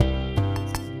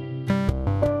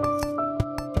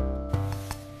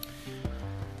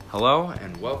Hello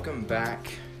and welcome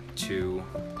back to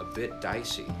A Bit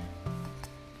Dicey.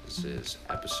 This is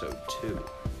episode 2.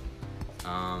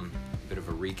 Bit of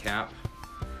a recap.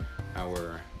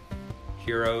 Our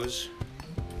heroes,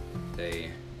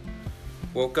 they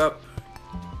woke up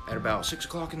at about 6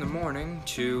 o'clock in the morning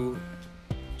to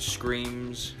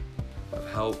screams of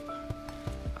help.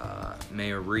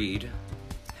 Mayor Reed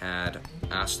had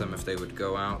asked them if they would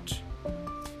go out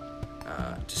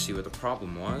to see what the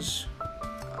problem was.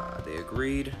 They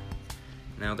agreed.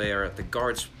 Now they are at the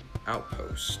guards'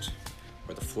 outpost,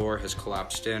 where the floor has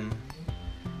collapsed in,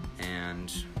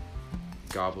 and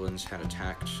goblins had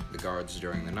attacked the guards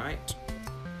during the night.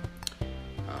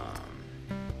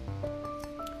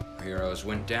 Our heroes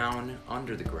went down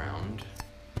under the ground,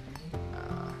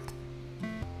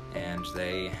 and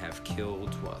they have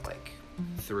killed,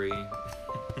 three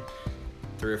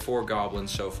or four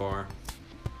goblins so far.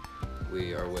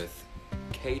 We are with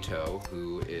Kato,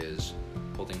 who is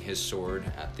holding his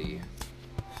sword at the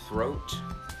throat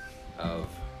of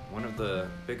one of the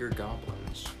bigger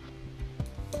goblins,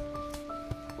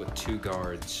 with two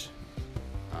guards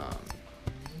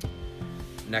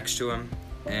next to him.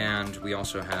 And we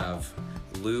also have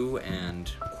Lou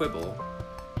and Quibble,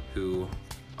 who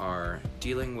are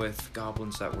dealing with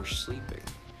goblins that were sleeping.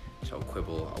 So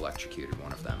Quibble electrocuted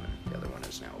one of them, and the other one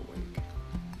is now awake.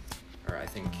 Or I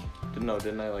think... Didn't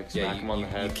I smack him on the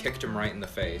head? You kicked him right in the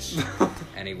face,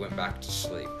 and he went back to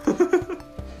sleep.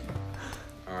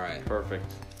 Alright.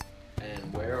 Perfect.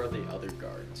 And where are the other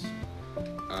guards?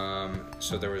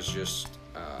 So there was just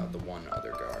the one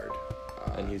other guard.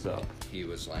 And he's up. He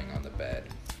was laying on the bed,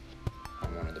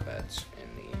 on one of the beds in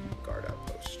the guard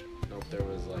outpost. Nope, there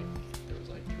was like 3 of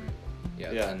them.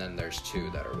 Yeah, and then there's 2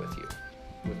 that are with you.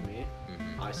 With me?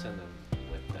 Mm-hmm. I send them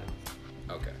with them.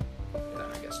 Okay.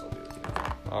 Then I guess they'll be with you.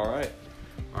 Alright.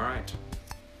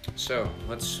 So,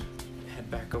 let's head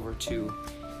back over to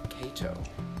Kato.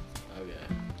 Okay.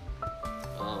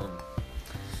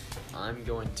 I'm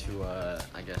going to,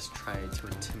 try to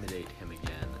intimidate him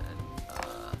again, and,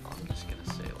 I'm just gonna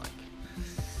say,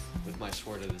 with my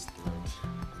sword at his throat,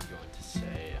 I'm going to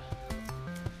say,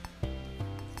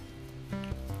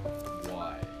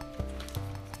 why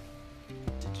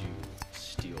did you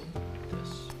steal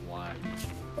this? Why did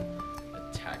you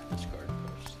attack this guard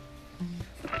post?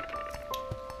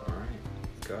 Alright,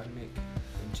 go ahead and make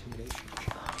intimidation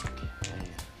check. Okay.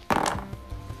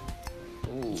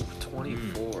 Ooh,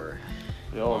 24.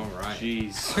 Oh, alright.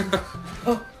 Jeez.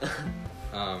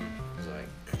 He's like,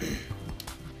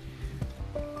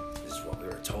 this is what we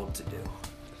were told to do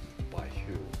By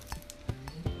who?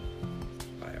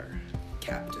 by our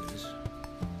captains.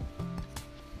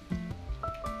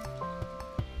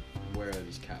 Where are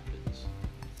these captains?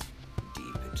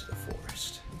 Deep into the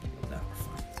forest. You'll never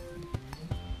find them.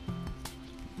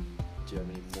 Do you have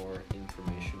any more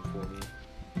information for me?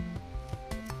 Do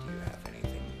you have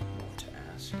anything more to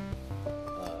ask?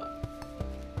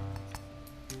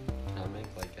 Can I make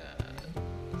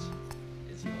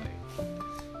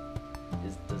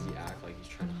does he act like he's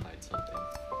trying to hide something?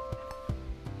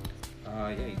 Yeah,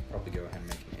 you can probably go ahead and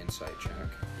make an insight check.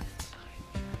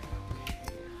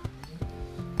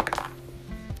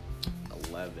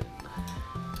 11.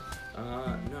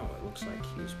 No, it looks like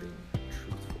he's being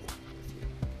truthful with you.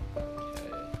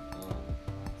 Okay.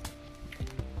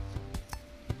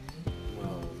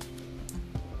 Well,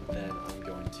 then I'm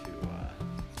going to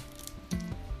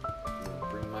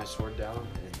bring my sword down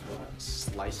and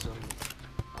slice him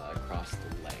across the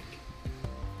leg.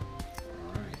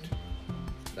 Alright.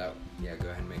 Yeah, go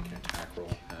ahead and make an attack roll.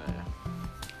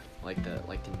 Like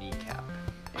the kneecap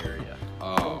area.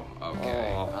 Oh,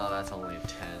 okay. Oh, that's only a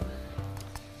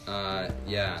 10.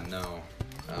 Yeah, no.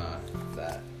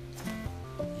 That.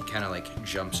 He kind of,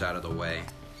 jumps out of the way,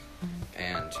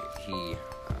 and he,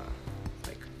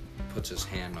 puts his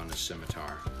hand on his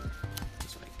scimitar.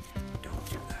 He's like, don't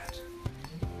do that.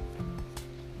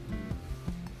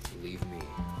 Leave me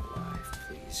alive,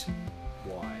 please.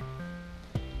 Why?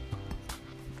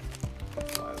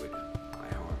 Why would I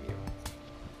harm you?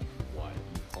 Why did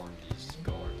you harm these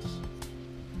guards?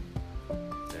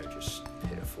 They're just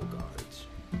pitiful guards.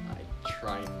 I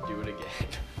try and do it again.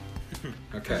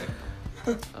 Okay.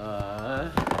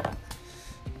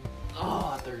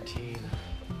 13.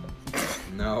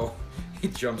 No. He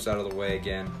jumps out of the way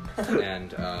again,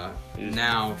 and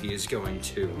now he is going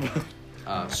to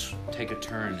take a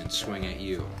turn and swing at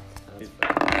you. That's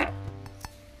bad.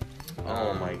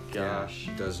 Oh my gosh.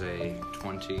 Yeah, does a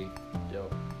 20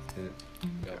 Yep. hit?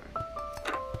 Yep.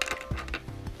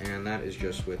 And that is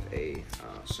just with a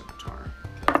scimitar.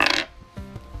 Okay.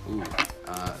 Ooh,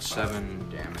 7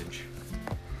 damage.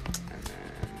 And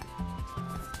then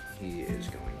he is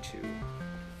going to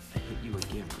hit you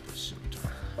again with his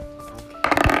scimitar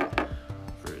Okay.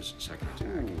 for his second attack.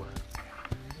 Ooh.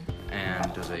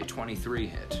 And does a 23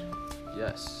 hit.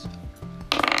 Yes.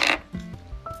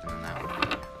 And then that would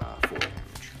be 4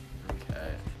 damage.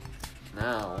 Okay.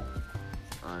 Now,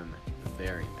 I'm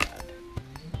very mad.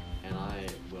 And I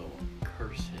will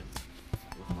curse him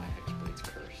with my Hexblade's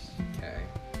curse. Okay.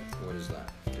 What does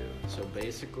that do? So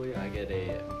basically, I get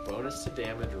a bonus to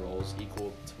damage rolls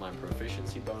equal to my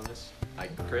proficiency bonus. I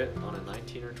crit on a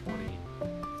 19 or 20.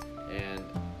 And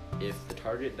if the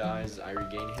target dies, I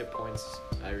regain hit points.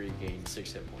 I regain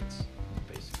 6 hit points,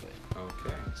 basically.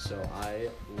 Okay. So I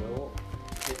will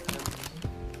hit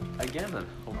him again.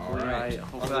 Hopefully, Alright.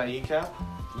 On the kneecap?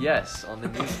 Yes, on the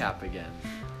kneecap again.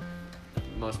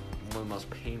 One of the most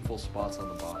painful spots on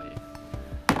the body.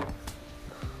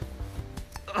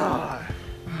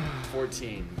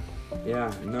 14.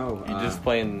 Yeah, no. You're just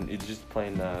playing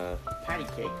Patty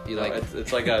cake. You no, like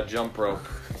it's like a jump rope.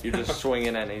 You're just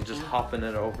swinging it and you're just hopping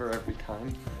it over every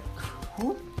time.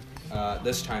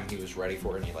 this time he was ready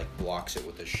for it and he like blocks it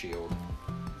with his shield.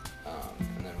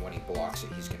 And then when he blocks it,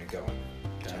 he's gonna go and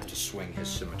attempt to swing his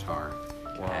scimitar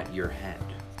at your head.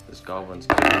 This goblin's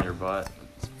kicking your butt.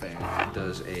 It's fair.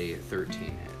 Does a 13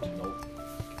 hit. Nope.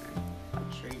 Okay.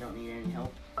 I'm sure you don't need any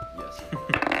help. Yes.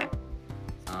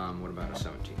 What about a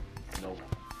 17? Nope.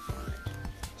 Alright.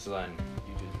 So then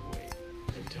You just wait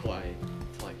until I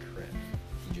crit.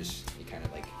 you kind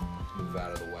of like move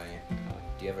out of the way.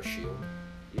 Do you have a shield?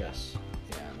 Yes.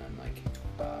 Yeah, and then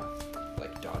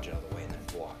like dodge out of the way and then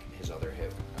block his other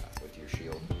hit with your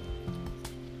shield.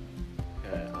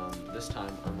 Okay. This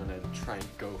time I'm gonna try and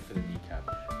go for the kneecap,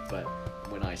 but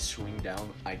when I swing down,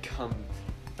 I come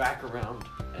back around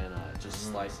and just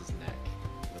slice his neck.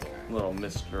 Little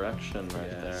misdirection right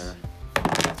Yes.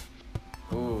 there.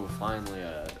 Ooh, finally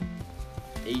a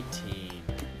 18.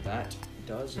 That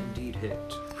does indeed hit.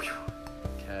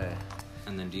 Okay.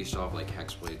 And then do you still have like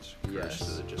Hexblade's curse? Yes.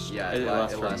 Does it just Yeah, It it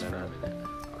lasts lasts for a for a minute. minute.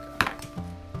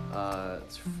 Okay.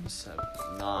 It's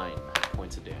 9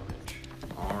 points of damage.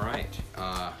 All right.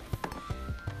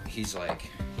 He's like,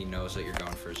 he knows that you're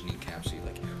going for his kneecap, so he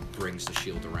like brings the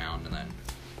shield around and then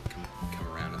come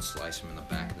around and slice him in the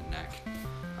back of the neck.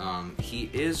 He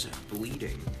is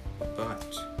bleeding,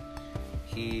 but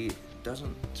he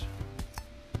doesn't.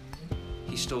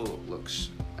 He still looks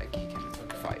like he can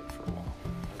fight for a while.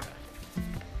 Okay.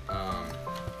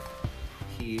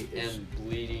 He is And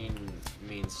bleeding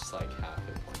means like half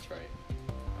hit points, right?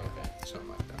 Okay. something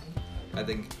like that. I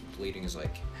think bleeding is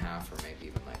like half, or maybe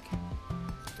even like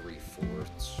 3/4.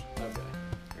 Okay.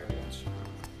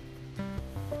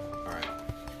 All right.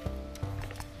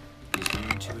 He's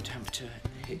going to attempt to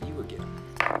hit you again.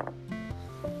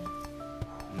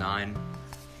 9.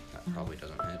 That probably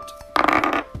doesn't hit.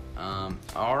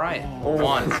 All right. Oh,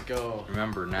 1. Let's go.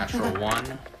 Remember, natural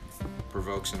 1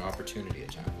 provokes an opportunity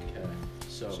attack. Okay.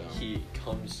 So So- he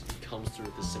comes through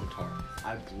with the scimitar.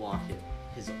 I block it.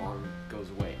 His arm goes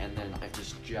away, and then I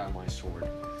just jab my sword.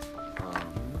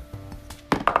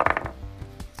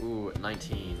 Ooh,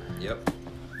 19. Yep.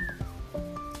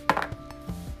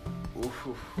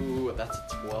 Ooh, that's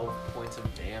 12 points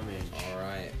of damage. All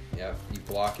right. Yep. You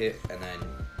block it, and then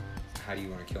how do you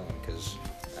want to kill him? Because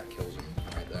that kills him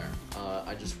right there.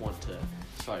 I just want to,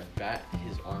 so I bat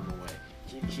his arm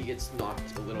away. He gets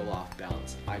knocked a little off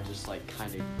balance. I just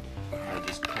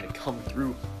kind of come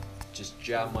through, just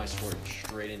jab my sword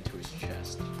straight into his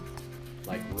chest,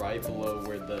 like right below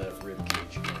where the rib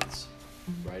cage ends,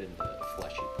 right in the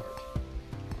fleshy part.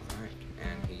 All right.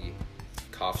 And he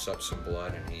coughs up some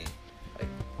blood, and he like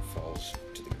falls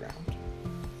to the ground.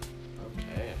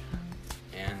 Okay.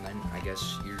 And then I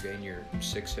guess you gain your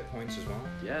 6 hit points as well.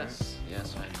 Yes,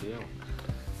 I do.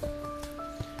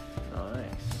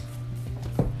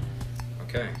 Nice.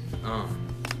 Okay.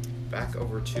 Back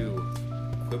over to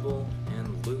Quibble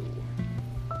and Lou.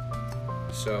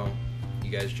 So,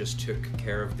 you guys just took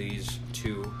care of these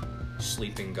 2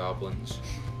 sleeping goblins.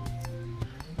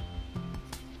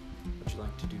 What would you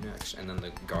like to do next? And then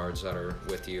the guards that are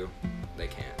with you, they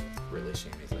can't really see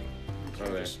anything. So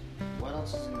Okay. just, What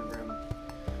else is in the room?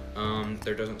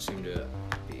 there doesn't seem to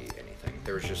be anything.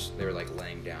 They were like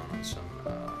laying down on some,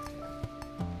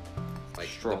 like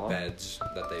Straw? the beds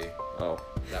that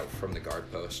that were from the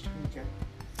guard post. Okay.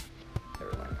 They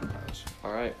were laying on those.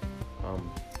 All right.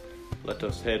 Let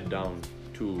us head down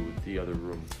to the other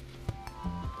room.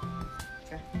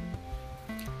 Okay.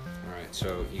 Alright,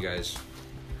 so you guys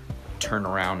turn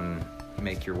around and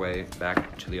make your way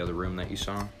back to the other room that you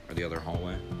saw, or the other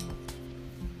hallway.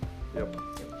 Yep.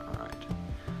 Alright.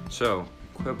 So,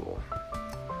 Quibble,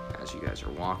 as you guys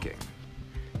are walking,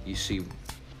 you see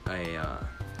a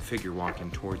figure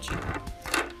walking towards you.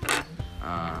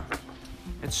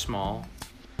 It's small.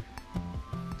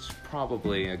 It's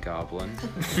probably a goblin.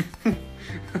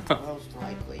 Most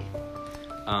likely.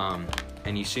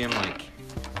 And you see him like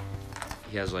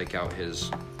he has like out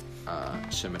his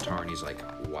scimitar and he's like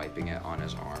wiping it on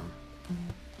his arm.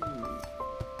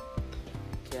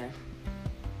 Okay.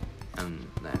 And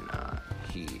then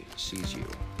he sees you.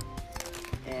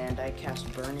 And I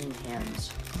cast Burning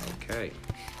Hands. Okay.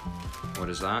 What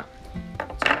is that?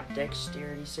 It's a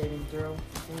dexterity saving throw,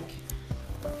 I think.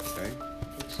 Okay.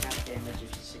 Takes half damage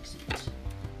if he succeeds.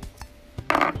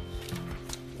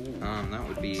 That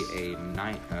would be a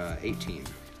 18.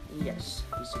 Yes,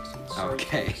 he succeeds. So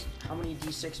Okay. he takes- how many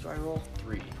d6 do I roll?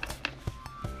 3.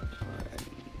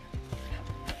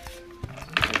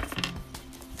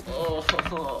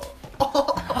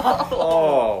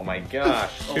 Oh my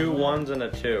gosh. 2 1s and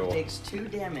a 2. Takes 2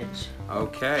 damage.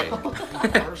 Okay.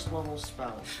 First level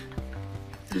spell.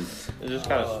 It just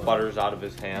kind of sputters out of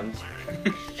his hands.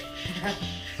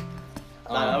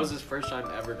 That was his first time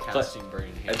ever casting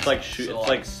Burning Hands. It's like So, it's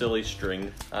like silly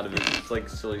string out of it. It's like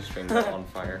silly string that's on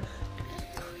fire.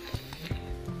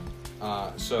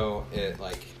 So it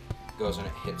like goes and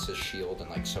it hits his shield and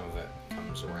like some of it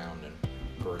comes around and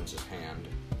burns his hand.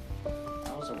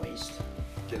 That was a waste.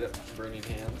 Get it? Burning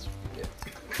Hands.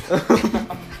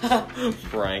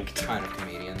 Pranked. Kind of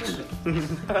comedians.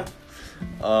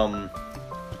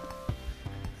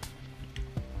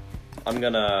 I'm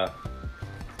gonna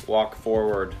walk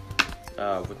forward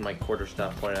with my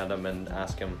quarterstaff pointed at him and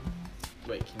ask him.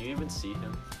 Wait, can you even see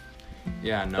him?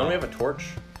 Yeah, no. Don't we have a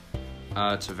torch?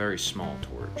 It's a very small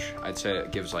torch. I'd say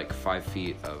it gives like 5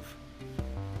 feet of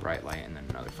bright light and then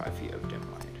another 5 feet of dim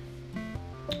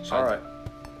light. So All right.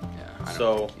 Yeah, I don't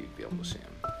So- think you'd be able to see him.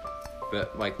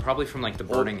 But like probably from like the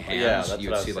Well, burning yeah, hands, that's you'd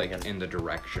what I was see like thinking. in the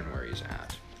direction where he's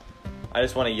at. I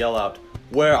just want to yell out,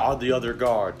 "Where are the other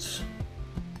guards?"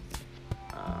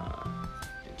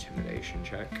 Intimidation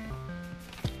check.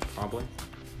 Probably.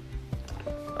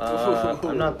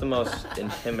 I'm not the most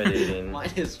intimidating.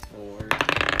 -4.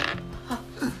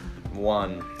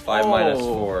 1. 5 minus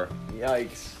 4.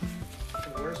 Yikes.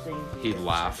 The worst thing He is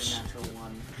laughs. a natural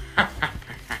 1.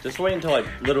 Just wait until I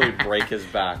literally break his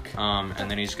back. And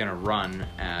then he's gonna run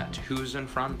at who's in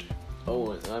front?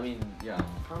 Oh, I mean, yeah.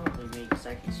 Probably me, because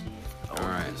I can see it. All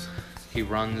right. He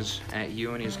runs at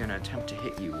you and he's gonna attempt to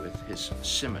hit you with his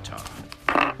scimitar.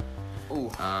 Ooh.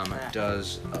 It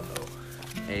does Uh-oh.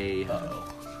 a Uh-oh.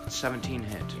 17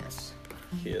 hit. Yes.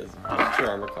 He is. What's your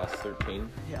armor class? 13.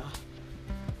 Yeah.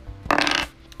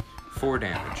 4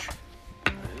 damage.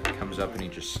 He comes up and he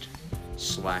just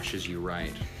slashes you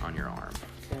right on your arm.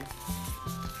 Okay.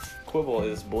 Quibble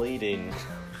is bleeding.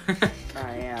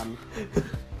 I am.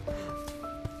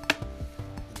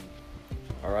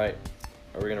 All right.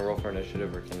 Are we gonna roll for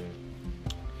initiative or can?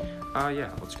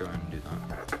 Yeah, let's go ahead and do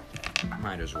that.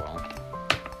 Might as well.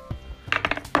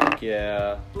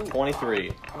 Yeah.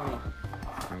 23. 20.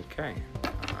 Okay.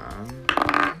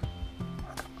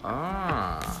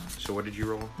 So what did you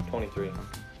roll? 23.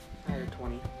 I had a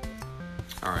 20.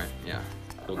 Alright, yeah.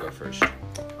 We'll go first.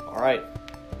 All right.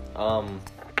 I'm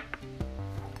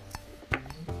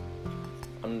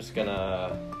just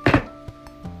gonna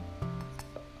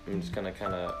I'm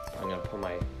gonna put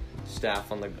my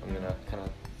staff I'm gonna kind of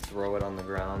throw it on the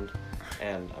ground,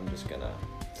 and I'm just gonna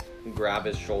grab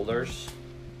his shoulders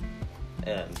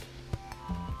and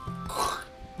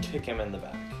kick him in the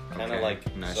back. Kind of Okay,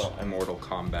 like nice so. Mortal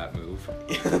Kombat move.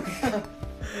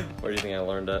 Where do you think I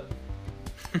learned it?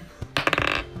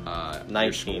 Your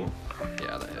 19. school.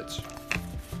 Yeah, that hits.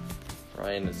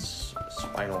 Right in his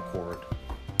spinal cord.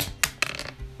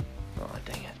 Oh,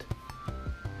 dang it.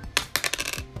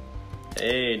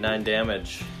 Hey, 9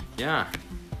 damage. Yeah.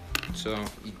 So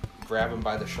you grab him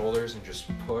by the shoulders and just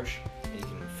push, and you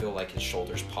can feel like his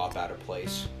shoulders pop out of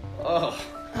place. Oh.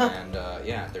 And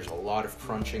yeah, there's a lot of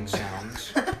crunching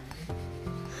sounds.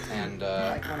 And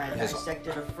Like when I his,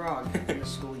 dissected a frog in the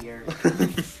school year.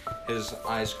 his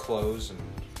eyes close and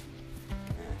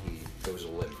he goes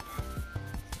limp.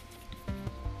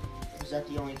 Was that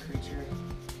the only creature?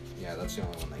 Yeah, that's the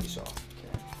only one that you saw.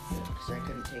 Okay. Because I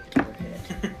couldn't take another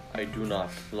hit. I do not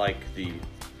like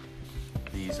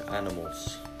these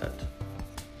animals. That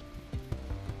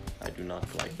I do not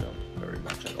like them very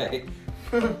much at Okay.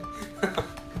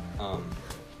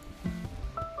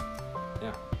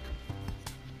 Yeah.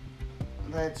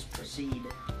 Let's proceed.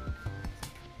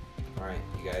 Alright,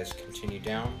 you guys continue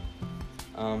down.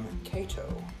 Kato,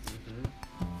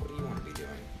 what do you want to be doing?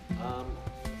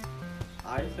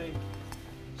 I think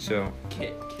So,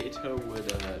 Kato would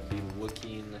be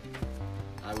looking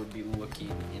I would be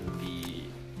looking in the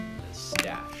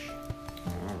stash.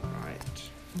 All right.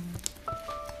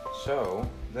 So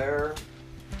there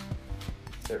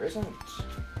isn't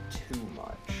too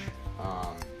much,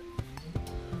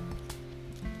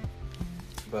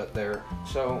 but there.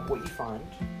 So what you find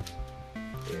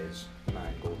is 9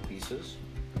 gold pieces,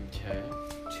 Okay.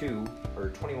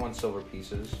 21 silver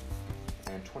pieces,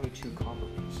 and 22 copper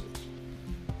pieces.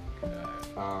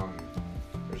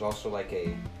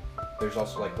 There's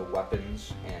also like the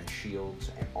weapons and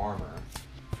shields and armor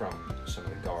from some of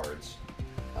the guards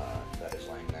that is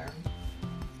laying there.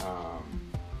 You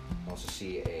also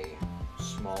see a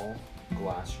small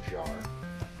glass jar,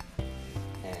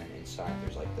 and inside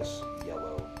there's like this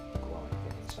yellow glowing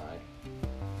thing inside,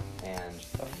 and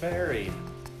A fairy.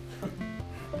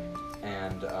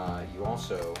 and you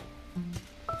also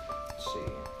let's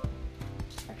see.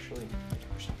 Actually, make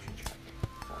a perception check.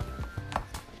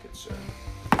 I could say.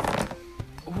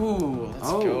 Ooh, let's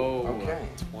Oh, go. okay.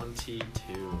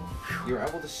 22. You're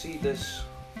able to see this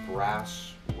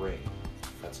brass ring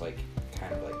that's like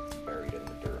kind of like buried in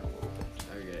the dirt a little bit.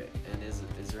 Okay, and is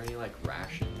there any like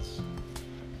rations?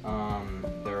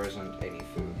 There isn't any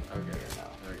food. Okay. Here, no.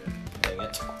 Okay. Dang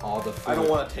it. All the food. I don't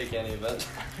want to take any of it.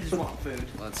 I just want food.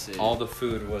 Let's see. All the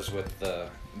food was with the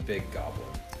big goblin.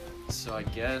 So I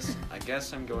guess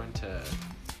I'm going to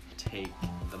take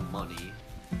the money.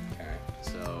 Okay.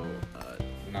 So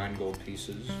 9 gold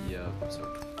pieces. yeah. So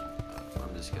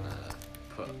I'm just gonna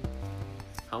put.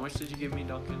 How much did you give me,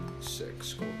 Duncan?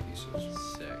 6 gold pieces.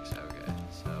 6. Okay.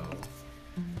 So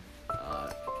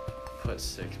put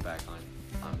 6 back on.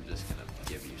 I'm just gonna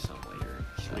give you some later.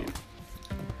 So, Sweet.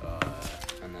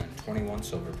 And then 21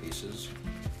 silver pieces.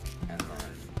 And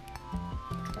then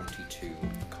 22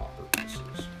 copper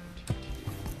pieces.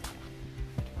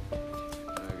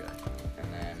 Okay.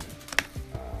 And then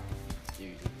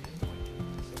You.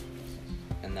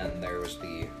 and then there was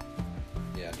the.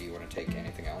 Yeah. Do you want to take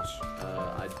anything else?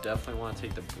 I definitely want to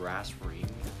take the brass ring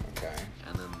Okay.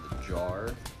 and then the jar.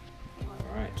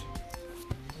 All right.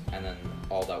 And then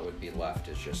all that would be left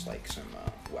is just like some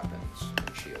weapons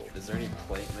and shield. Is there any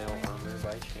plate mail armor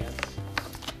by chance?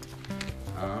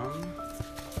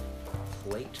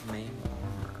 Plate mail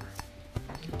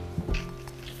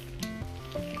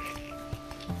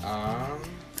armor.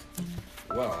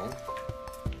 Well,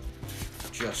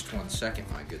 just 1 second,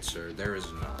 my good sir. There is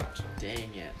not.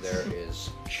 Dang it. There is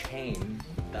chain,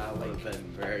 That would have been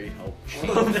very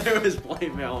helpful. There was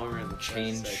plate mail armor in the first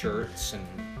chain second. shirts and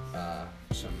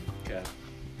some Okay.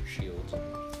 shields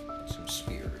and some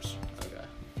spears. Okay.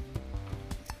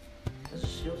 Does a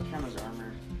shield count as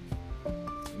armor?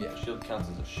 Yeah. Shield counts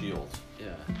as a shield.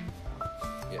 Yeah.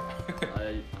 Yeah.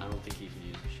 I don't think you can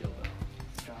use the shield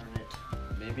though. Darn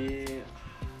it. Maybe.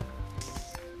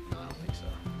 No, I don't think so.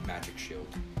 Magic shield.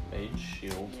 Mage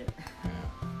shield. Yeah.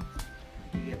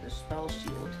 Yeah. You get the spell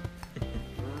shield.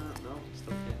 No,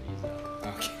 still can't use that.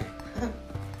 Okay.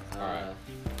 Alright.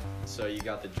 So you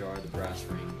got the jar, the brass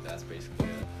ring. That's basically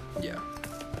it. Yeah.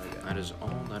 Okay. That is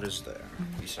all that is there.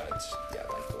 Besides, yeah,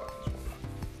 like the weapons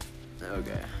one.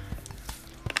 Okay.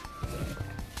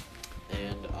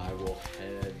 And I will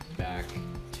head back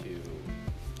to.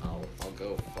 I'll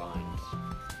go find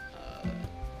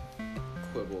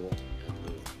Quibble and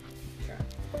Lou. Okay.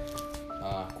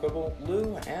 Quibble,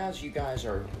 Lou, as you guys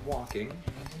are walking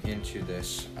into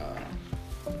this,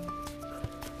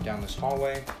 down this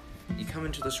hallway, you come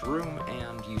into this room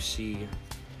and you see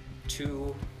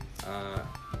 2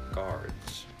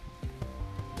 guards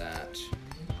that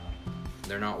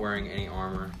they're not wearing any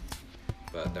armor,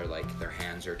 but they're like their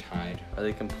hands are tied. Are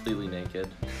they completely naked?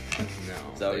 No.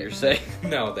 Is that what they- you're saying?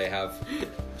 No, they have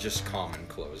just common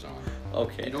clothes on.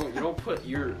 Okay. You don't put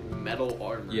your metal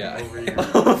armor Yeah. over your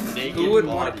naked Who would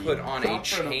body. want to put on a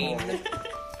chain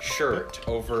shirt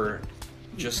over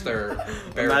just their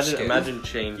bare skin? Imagine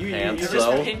chain You pants just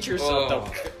though. pinch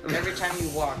yourself. Oh. Every time you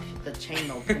walk, the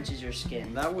chain pinches your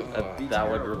skin. That would be That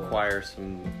would terrible. require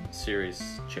some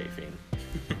serious chafing.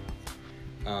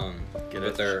 Get but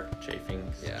it? they're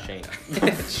Chafing. Yeah. Chain.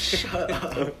 Shut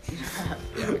up.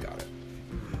 yeah, we got it.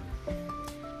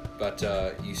 But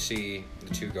you see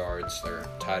the 2 guards. They're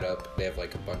tied up. They have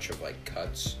like a bunch of like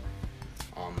cuts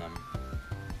on them.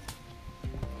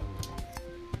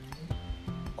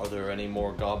 Are there any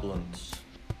more goblins?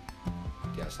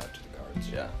 He asked that to the guards.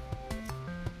 Yeah.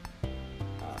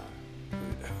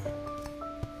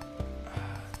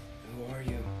 Who are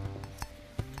you?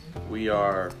 We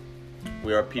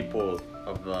are people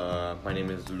of my name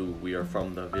is Lou. We are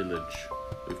from the village.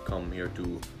 We've come here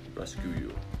to rescue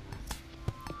you.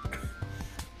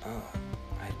 Oh,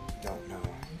 I don't know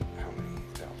how many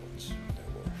goblins there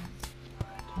were.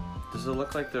 Does it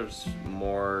look like there's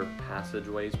more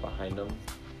passageways behind them?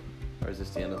 Or is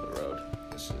this the end of the road?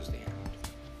 This is the end.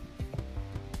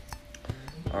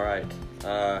 Alright.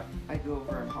 I go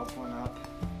over and help one up.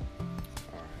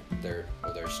 Alright.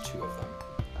 There's two of them.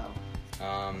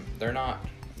 Oh.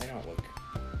 They don't look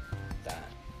that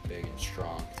big and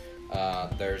strong.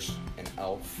 There's an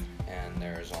elf, and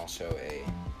there's also a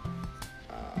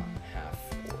half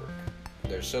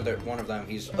orc. One of them,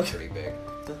 he's pretty big,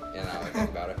 and now I think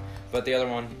about it. But the other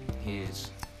one, he's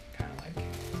kind of like,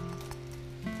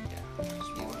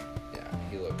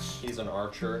 he looks. He's an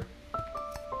archer.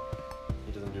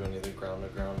 He doesn't do any of the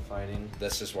ground-to-ground fighting.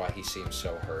 This is why he seems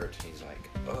so hurt. He's like,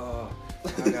 oh,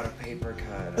 I got a paper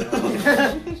cut.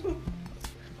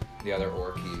 The other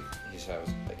orc, he has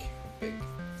like big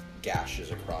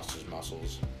gashes across his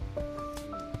muscles.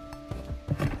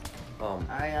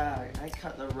 I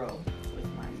cut the rope with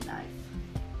my knife.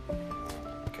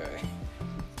 Okay.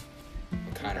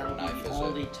 What kind of That'll knife be the is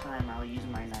only it? time I'll use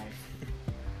my knife.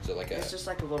 Is it like It's just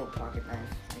like a little pocket knife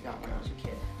I got when I was a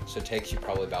kid. So it takes you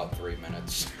probably about 3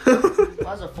 minutes. It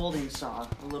was a folding saw,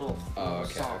 a little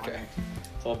Okay, saw on okay. it.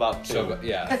 So about 2. So,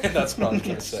 yeah, that's what I was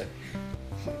gonna say.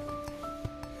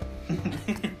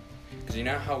 Because you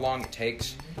know how long it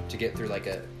takes to get through like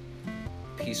a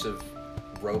piece of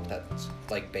rope that's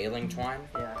like baling twine?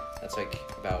 Yeah. That's like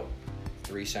about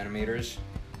 3 centimeters.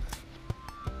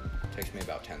 Takes me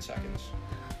about 10 seconds.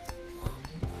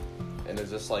 And is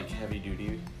this like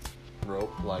heavy-duty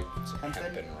rope? Like, It's a Hempen?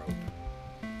 hempen rope.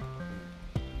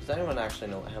 does anyone actually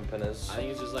know what hempen is? I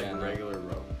think it's just like Yeah, no. regular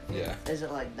rope. Yeah. Is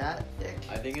it like that thick?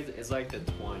 I think it's like the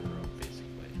twine rope, basically.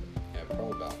 Yeah,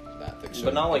 probably about that thick. So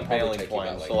but not like it'd probably baling take you twine.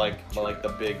 about, So like, but 2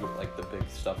 like the big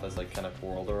stuff that's like kind of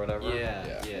twirled or whatever. Yeah,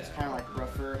 Yeah. yeah, It's kind of like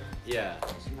rougher. yeah.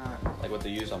 It's not. Like what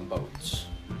they use on boats.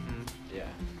 Mm-hmm. Yeah.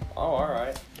 Oh, all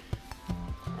right.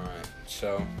 Alright,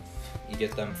 so you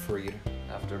get them freed.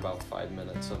 After about 5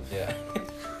 minutes of Yeah.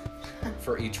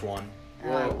 For each one.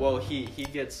 Well, he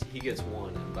gets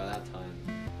one, and by that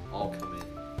time, I'll come in,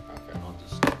 Okay. and I'll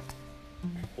just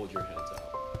hold your heads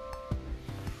out.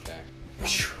 Okay.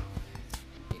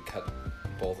 You cut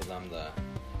both of them, the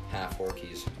half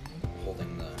orkies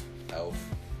holding the elf.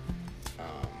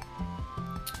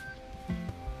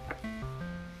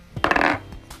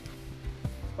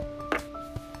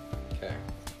 Okay.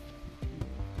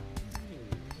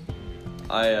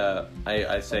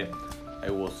 I say, I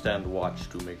will stand watch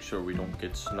to make sure we don't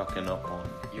get snucken up on.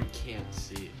 You can't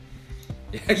see it.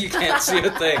 Yeah, you can't see a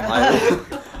thing.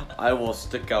 I will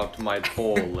stick out my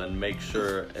pole and make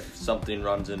sure if something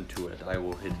runs into it, I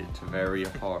will hit it very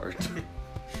hard.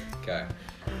 Okay.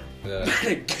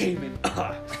 Gaming.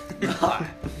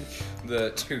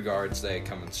 The 2 guards, they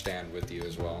come and stand with you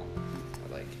as well.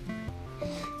 They're like,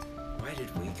 why did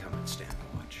we come and stand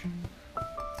watch?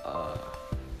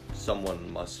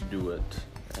 Someone must do it,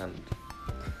 and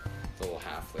The little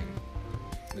halfling.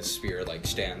 The spear like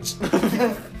stands.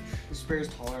 The spear's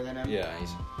taller than him. Yeah,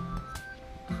 he's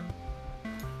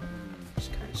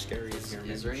kind of scary in here.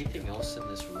 Is there anything else in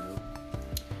this room?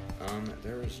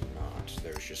 There is not.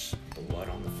 There's just blood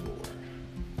on the floor.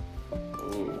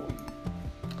 ooh.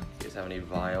 You guys have any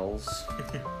vials?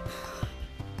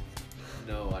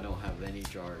 No, I don't have any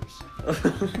jars.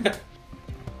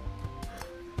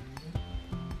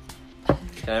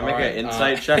 Can I make Alright, an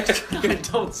insight check?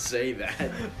 Don't say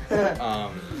that.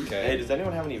 Okay. Hey, does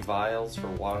anyone have any vials for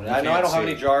water? You I know I can't don't have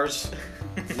see. any jars.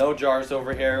 No jars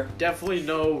over here. Definitely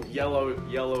no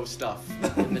yellow stuff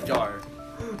in the jar.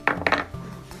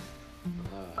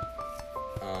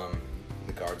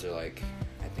 The guards are like,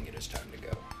 I think it is time to go.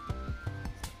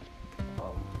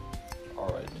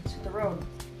 Alright. Let's hit the road.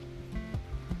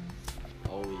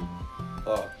 I'll leave.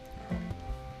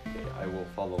 Okay, I will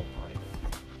follow behind.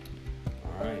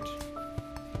 Alright.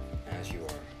 As you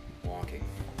are walking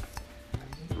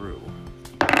through.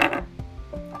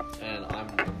 And I'm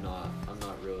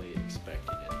not really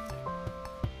expecting anything.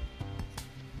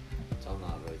 So I'm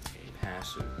not really paying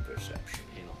Passive perception.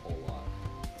 a whole lot.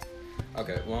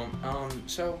 Okay, well,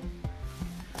 so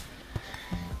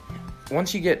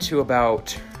once you get to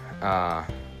about, I'd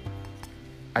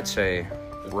say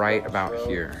right about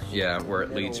here, yeah, where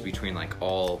it leads between like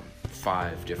all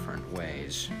 5 different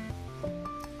ways,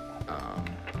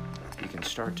 you can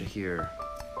start to hear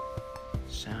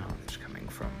sounds coming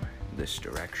from this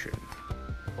direction.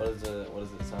 What does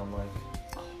it sound like?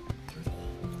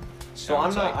 So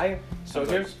Sounds I'm not. like- So sounds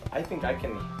here's. I think I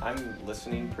can. I'm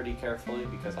listening pretty carefully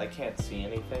because I can't see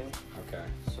anything. Okay,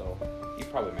 So you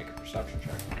probably make a perception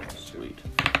check. sweet.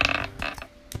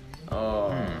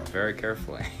 Oh, Very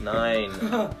carefully. 9,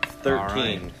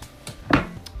 13.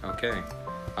 Okay.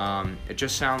 It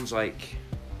just sounds like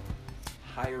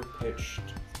higher pitched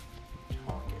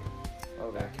talking.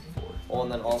 Okay. Back and forth. Well,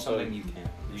 and then It's also something you can't.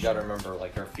 you gotta remember,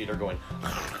 like, our feet are going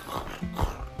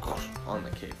on the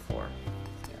cave floor.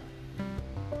 Yeah.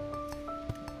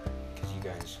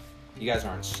 Because you guys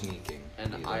aren't sneaking.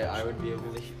 And either, I so- would be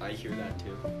able to. I hear that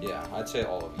too. Yeah, I'd say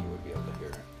all of you would be able to hear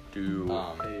it.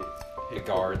 Hey, The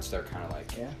guards, they're kind of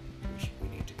like, Yeah. we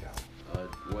need to go.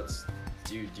 What's?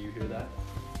 Do you hear that?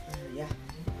 Yeah.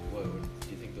 What do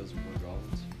you think those were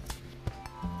goblins?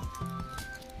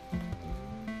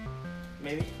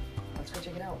 Maybe. Let's go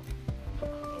check it out.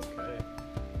 Okay.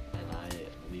 And I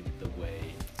lead the way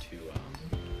to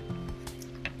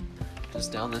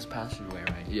just down this passageway,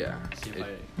 right? Yeah. See if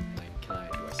it- do I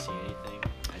see anything?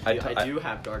 I I do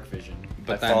have dark vision.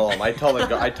 But I then follow them.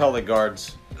 I tell the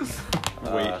guards.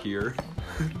 wait here.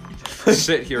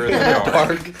 Sit here in the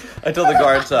dark. I tell the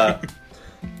guards,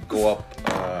 go up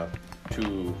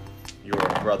to your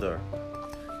brother,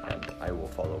 and I will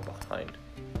follow behind.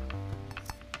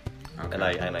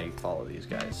 Okay. And I follow these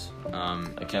guys.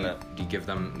 I kinda- do you give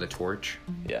them the torch?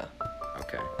 Yeah.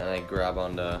 Okay. And I grab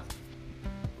onto.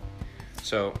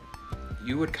 So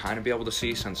you would kind of be able to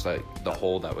see, since like the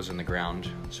hole that was in the ground,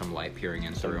 some light peering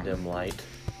in Some through. dim light.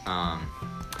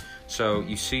 So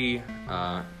you see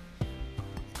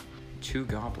two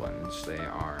goblins. They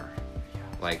are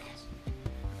like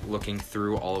looking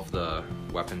through all of the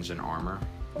weapons and armor.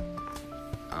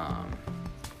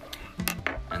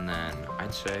 And then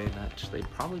I'd say that they'd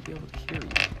probably be able to hear you.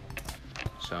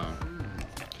 So,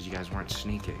 because you guys weren't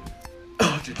sneaking.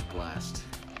 Eldritch blast.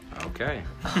 Okay.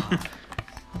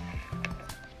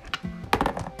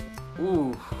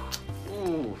 Ooh.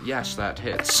 Ooh. Yes, that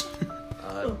hits.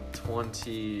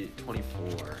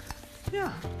 24.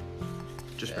 Yeah.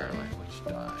 Just Okay, barely. Which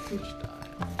die?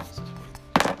 What's this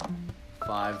one?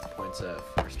 5 points of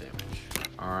force damage.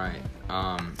 All right.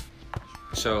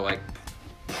 So like,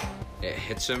 it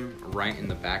hits him right in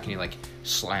the back, and he like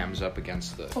slams up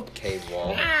against the cave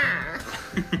wall.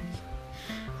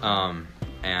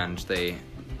 And they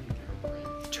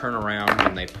turn around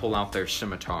and they pull out their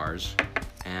scimitars,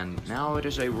 and now it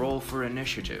is a roll for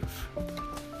initiative.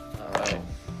 Oh.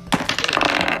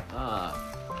 Ah.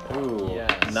 Ooh.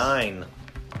 Yes. 9.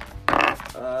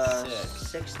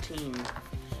 16.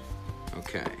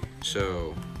 Okay.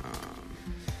 So.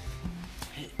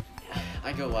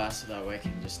 I go last so that way I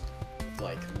can just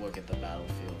like look at the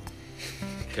battlefield.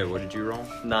 Okay. What did you roll?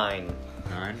 9.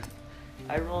 9.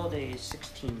 I rolled a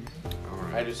 16. All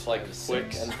I right. just like I have a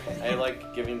quick 6. and I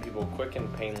like giving people quick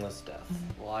and painless death.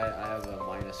 Well, I have a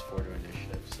 -4 to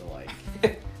initiative, so like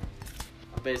I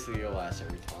basically go last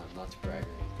every time. Not to brag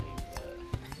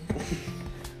or anything,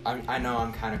 but I know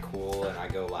I'm kind of cool, and I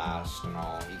go last and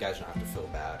all. You guys don't have to feel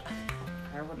bad.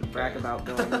 I wouldn't brag about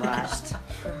going last.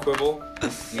 Quibble, you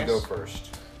Yes. go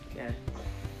first. Okay.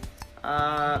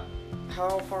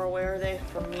 How far away are they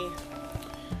from me?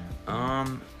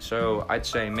 So I'd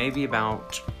say maybe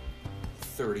about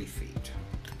 30 feet.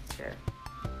 Okay.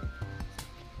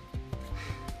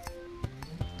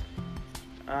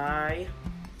 I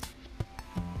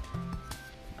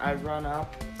run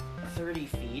up 30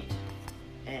 feet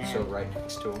and So right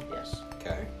next to him. yes,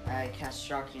 Okay. I cast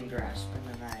Shocking Grasp and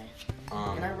then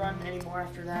can I run any more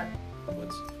after that?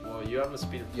 well, you have a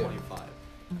speed of Yeah. 25.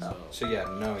 Oh. So yeah,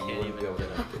 no, you Can't wouldn't be even able to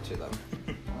get get to them.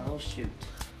 Oh shoot.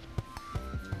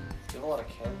 You have a lot of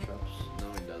cantrips.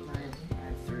 No, he doesn't. I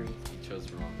have 3. He chose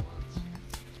the wrong ones.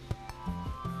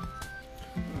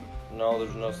 No,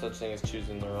 there's no such thing as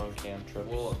choosing their own cantrips.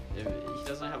 Well, if, he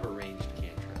doesn't have a ranged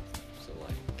cantrip, so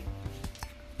like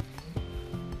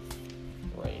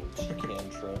range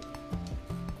cantrip.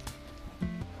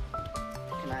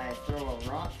 Can I throw a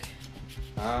rock?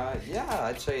 Yeah,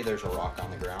 I'd say there's a rock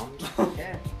on the ground.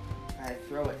 Okay. I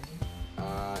throw it.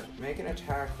 Make an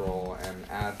attack roll and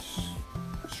add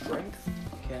strength.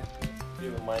 Okay.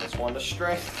 You have a -1 to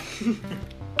strength.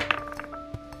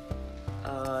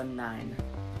 9.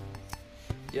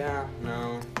 Yeah,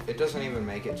 no, it doesn't even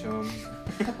make it to him.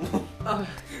 well,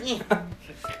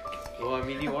 I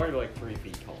mean, you are like 3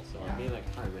 feet tall, so I mean that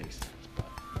kind of makes sense. But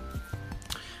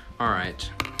All right.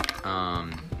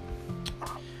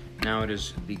 Now it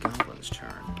is the goblin's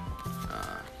turn.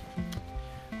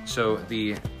 So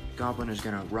the goblin is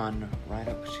gonna run right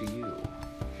up to you,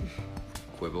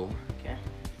 Quibble. Okay.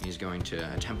 He's going to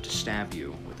attempt to stab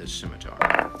you with his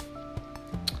scimitar.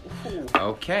 Ooh.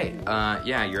 Okay.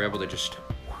 Yeah, you're able to just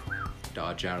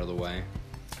dodge out of the way.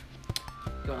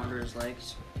 Go under his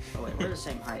legs. Oh wait, we're the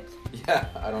same height. Yeah,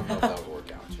 I don't know if that would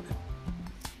work out.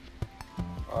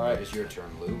 All right. It's your turn,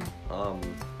 Lou.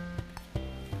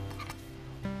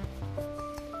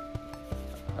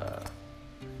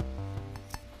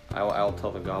 I'll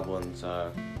tell the goblins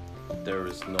there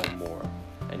is no more,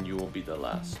 and you will be the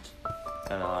last.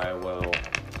 And I will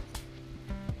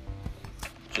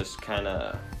just kind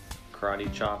of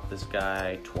karate chop this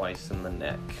guy twice in the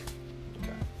neck.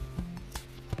 Okay.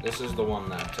 This is the one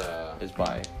that Is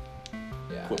by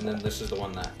yeah, and then this is the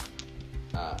one that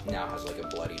now has like a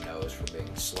bloody nose from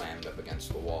being slammed up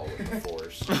against the wall with the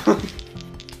force.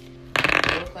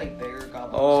 They look like bigger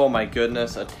goblins. Oh my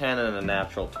goodness, a 10 and a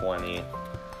natural 20.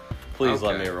 Please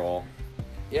let Okay. me roll.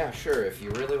 Yeah, sure. If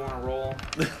you really want to roll,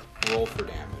 roll for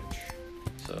damage.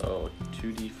 So Those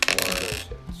 2d4. hits.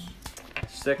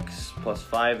 6 plus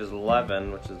 5 is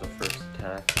 11, which is the first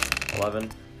attack. 11,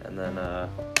 and then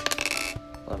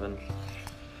 11,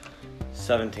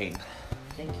 17. I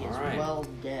think he's Alright. well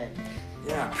dead.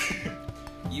 Yeah.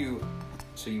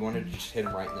 So you wanted to just hit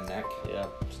him right in the neck? Yeah,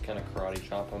 just kind of karate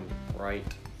chop him right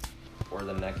where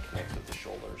the neck connects with the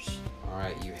shoulders. All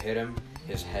right, you hit him.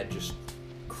 His head just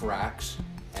cracks,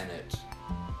 and it,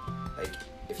 like,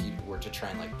 if you were to try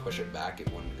and like push it back,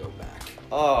 it wouldn't go back.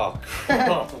 Oh,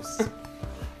 gross.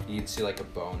 You'd see like a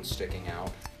bone sticking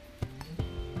out.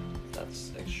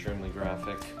 That's extremely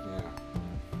graphic. Yeah.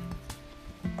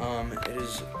 It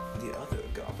is the other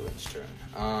goblin's turn.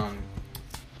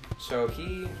 So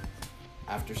he,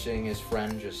 after seeing his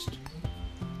friend just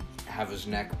have his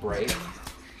neck break,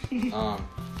 he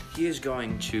is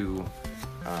going to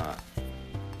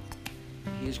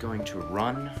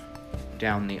run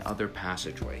down the other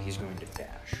passageway. He's going to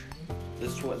dash.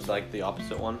 This was like the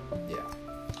opposite one? Yeah.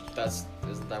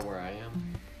 Isn't that where I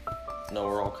am? No,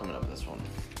 we're all coming up this one.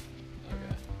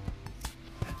 Okay.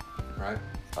 Right?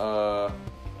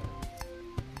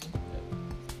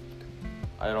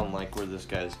 I don't like where this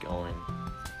guy's going,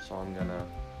 so I'm gonna...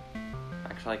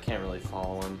 Actually, I can't really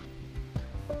follow him.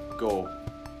 Go.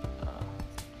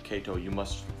 Kato, you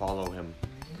must follow him.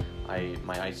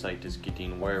 My eyesight is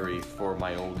getting wary for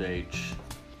my old age.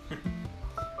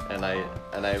 and I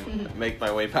make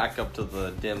my way back up to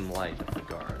the dim light of the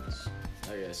guards.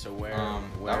 Okay, so where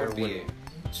That would be.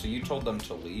 So you told them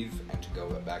to leave and to go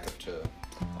back up to.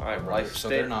 Alright, well, so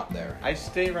they're not there. I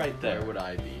stay right there. where would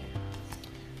I be?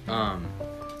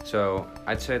 So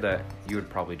I'd say that you would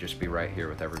probably just be right here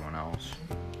with everyone else.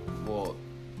 Well,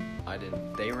 I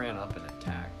didn't. They ran up and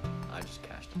attacked. I just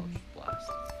cast Eldritch Blast.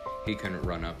 He couldn't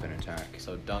run up and attack.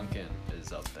 So Duncan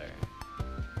is up there.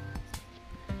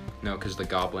 No, because the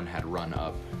goblin had run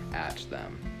up at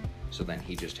them. So then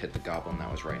he just hit the goblin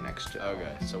that was right next to.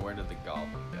 Okay, so where did the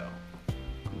goblin go?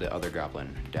 The other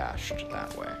goblin dashed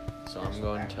that way. So I'm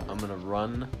gonna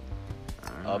run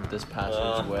up this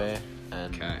passageway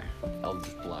and Okay.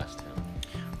 Eldritch Blast him.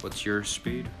 What's your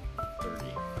speed? 30.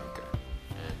 Okay.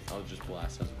 And Eldritch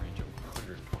Blast has a range of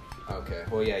 120 feet. Okay.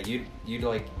 Well, yeah, you'd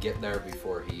like get there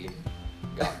before he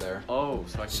got there. Oh,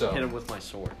 so I can hit him with my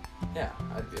sword. Yeah,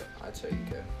 I'd say you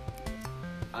could.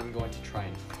 I'm going to try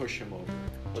and push him over.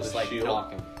 With Just a like shield?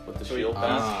 knock him. With the So shield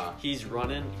bash? He's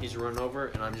run over,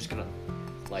 and I'm just gonna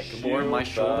like Shield lower my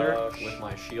shoulder bash. with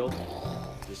my shield,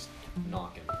 just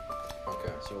knock him.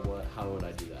 Okay. So how would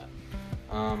I do that?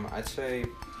 I'd say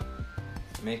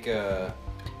make a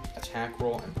attack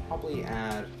roll and probably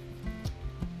add.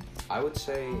 I would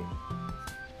say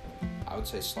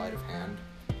sleight of hand.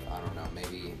 I don't know.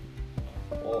 Maybe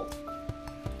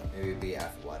it'd be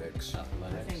athletics. I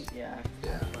Athletics. think, yeah.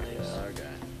 Yeah. Athletics.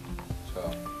 Okay.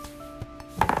 So.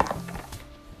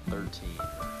 13.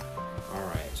 All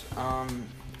right.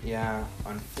 Yeah.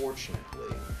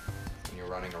 Unfortunately, when you're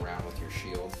running around with your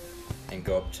shield and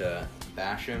go up to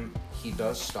bash him, he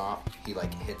does stop. He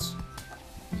like hits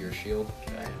your shield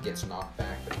and gets knocked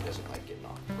back, but he doesn't like get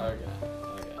knocked back. Okay.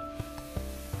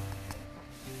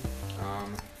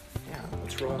 Yeah.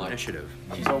 Let's roll initiative.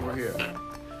 He's over here.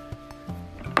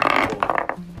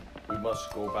 We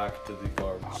must go back to the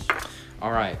guards.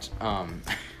 All right. I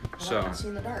So. can see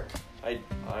in the dark. I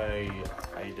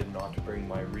did not bring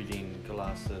my reading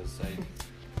glasses.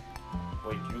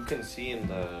 Wait, you can see in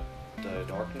the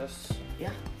darkness?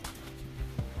 Yeah.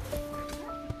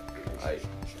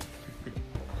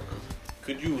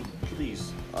 Could you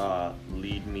please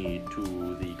lead me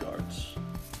to the guards?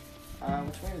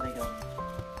 Which way do they go?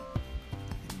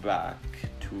 Back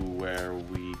to where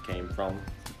we came from.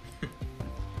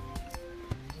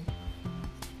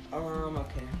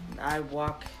 Okay. I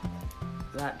walk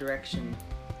that direction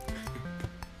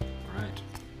All right.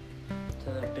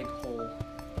 to the big hole.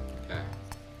 Okay.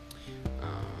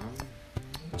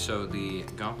 So the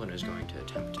goblin is going to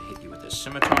attempt to hit you with his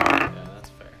scimitar. Yeah, that's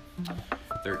fair.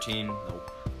 13. Nope.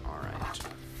 All right.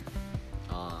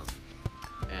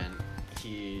 And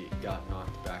he got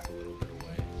knocked back a little bit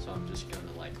away, so I'm just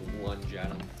gonna like lunge at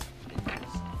him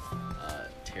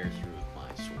tear through with my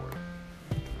sword.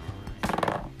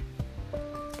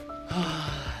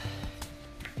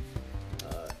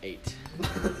 8.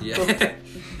 Yeah.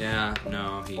 Yeah,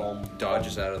 no, he Boom.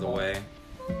 dodges out of the way.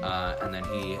 And then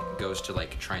he goes to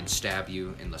like try and stab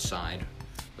you in the side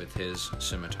with his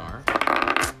scimitar.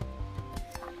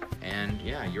 And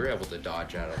yeah, you're able to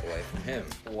dodge out of the way from him.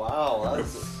 Wow,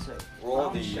 that's So, roll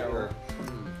of the bombshell. year.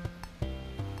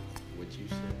 Would you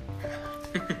say?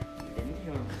 You didn't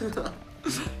hear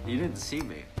me. You didn't see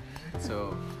me.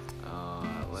 So,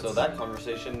 let's So that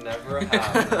conversation never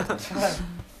happened.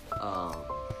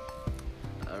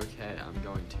 Okay, I'm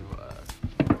going to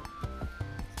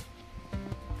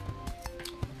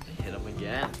hit him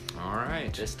again. All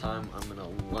right. This time I'm gonna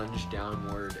lunge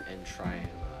downward and try and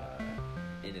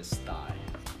in his thigh.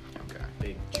 Okay.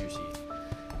 Big, juicy,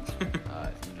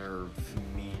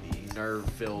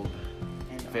 nerve-filled,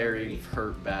 And very already-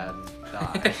 hurt bad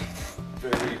thigh.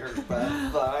 Very hurt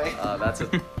bad thigh.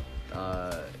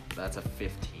 That's a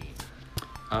 15.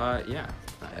 Yeah.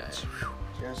 That's,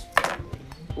 Just barely.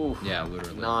 Ooh. yeah,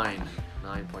 literally. 9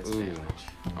 points of Ooh. damage.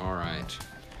 All right.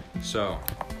 So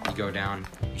you go down,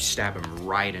 you stab him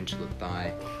right into the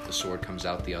thigh. The sword comes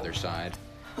out the other side,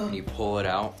 and you pull it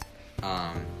out.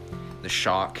 The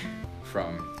shock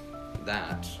from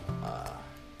that,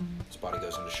 his body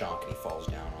goes into shock, and he falls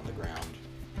down on the ground.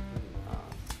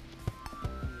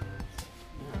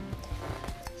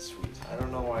 Sweet. I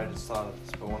don't know why I just thought of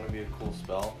this, but wouldn't it be a cool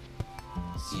spell?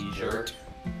 Seizure.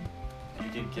 You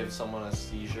could give someone a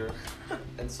seizure,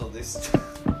 and so they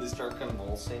start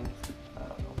convulsing. I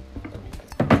don't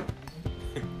know.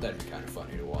 That'd be kind of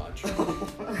funny to watch.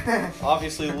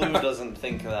 Obviously, Lou doesn't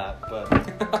think that,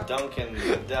 but Duncan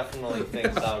definitely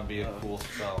thinks that would be a cool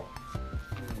spell.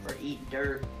 Or eat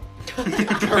dirt.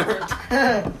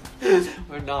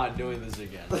 We're not doing this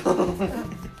again.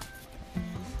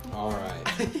 All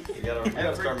right. We gotta Every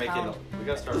pound.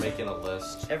 start making a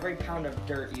list. Every pound of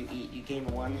dirt you eat, you gain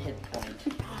 1 hit point.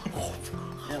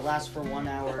 And it lasts for 1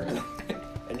 hour.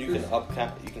 And you can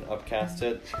upcast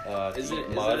it. Is eat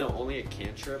it mud. only a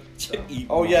cantrip? Eat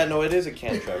Oh mud. yeah, no, it is a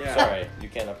cantrip. Yeah. Sorry, you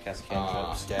can't upcast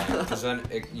cantrips. Dang. Because then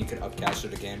you could upcast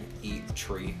it again. Eat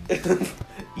tree.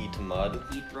 Eat mud.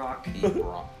 Eat rock. Eat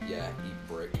rock. Yeah, eat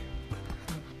brick.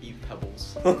 Eat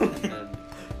pebbles. And then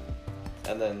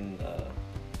And then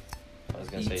I was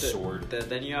gonna Eat say sword.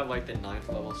 then you have like the 9th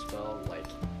level spell, like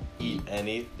eat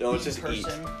any. No, it's just eat.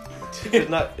 person. It's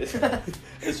not.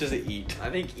 It's just a eat. I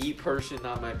think eat person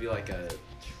that might be like a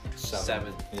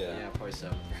 7th. Yeah. Probably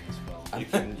 7th spell.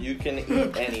 You can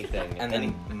eat anything. And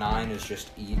then 9 is just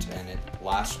eat, and it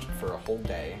lasts for a whole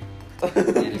day. You And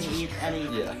can it's eat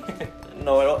anything. yeah.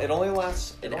 No, it only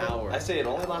lasts An hour. I say it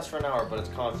only lasts for an hour, but it's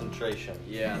concentration.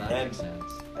 Yeah, that And- makes sense.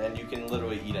 And you can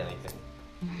literally eat anything.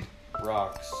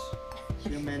 Rocks,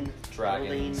 Human.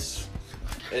 dragons.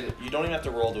 You don't even have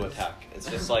to roll to attack. It's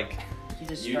just like You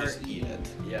just you start just eat eating. it.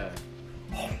 Yeah.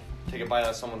 Take a bite out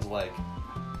of someone's leg.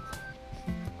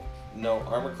 No,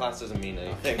 armor class doesn't mean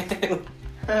anything.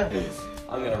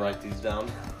 I'm gonna write these down.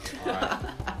 Alright.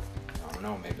 I don't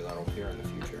know, maybe that'll appear in the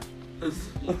future.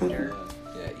 Eat dirt.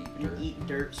 Yeah, eat An dirt. eat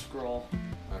dirt scroll.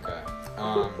 Okay.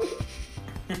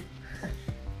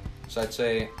 So I'd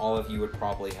say all of you would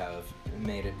probably have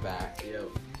made it back Yep.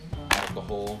 out of the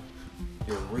hole.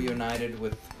 You're reunited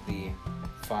with the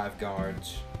 5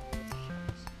 guards.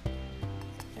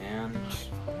 And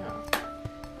yeah,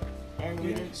 And you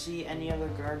Yeah. didn't see any other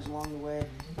guards along the way?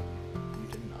 you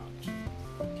did not.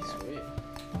 Sweet.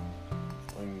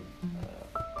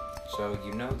 So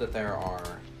you know that there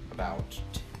are about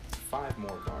 5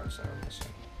 more guards that are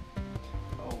missing.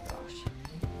 Oh gosh.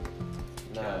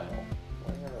 No. Okay.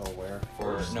 I don't know where.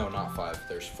 Or no, not 5.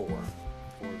 There's 4, 4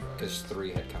 guards. because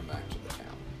 3 had come back to the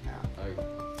town.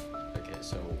 Okay,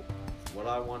 so what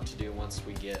I want to do once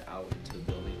we get out into the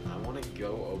building, I want to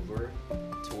go over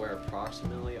to where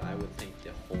approximately I would think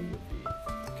the hole would be.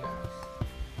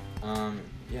 Okay.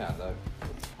 Yeah, that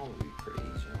would probably be pretty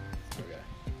easy. Okay.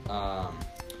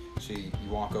 So you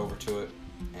walk over to it,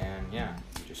 and yeah,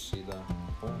 you just see the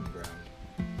hole in the ground.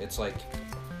 It's like,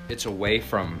 it's away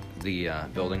from the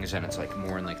buildings, and it's like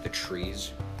more in like the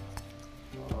trees.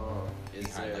 Is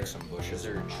Behind, there, like, some bushes is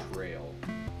there and a whatnot. trail?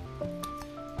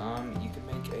 You can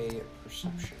make a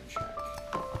perception check.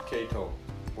 Kato,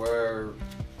 where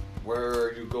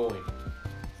are you going?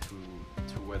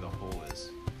 To where the hole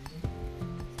is.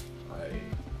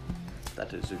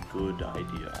 That is a good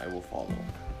idea. I will follow.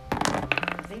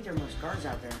 I think there are more guards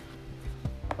out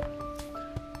there.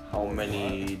 How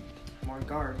many? More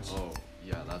guards. Oh,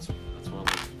 yeah, that's what I'm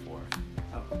looking for.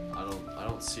 Oh. I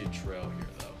don't see a trail here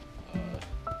though.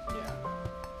 Yeah.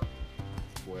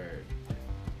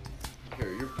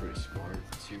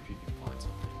 See if you can find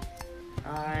something.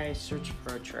 I search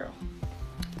for a trail.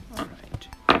 All right.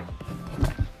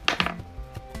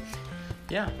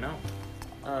 Yeah. No.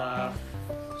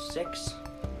 6.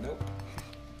 Nope.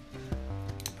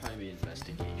 Probably be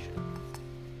investigation.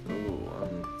 Ooh,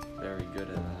 I'm very good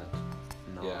at that.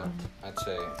 Not. Yeah. I'd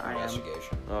say I am.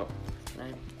 investigation. Oh, Can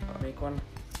I make one?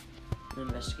 An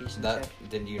investigation That check?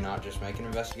 did you not just make an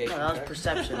investigation? No, that was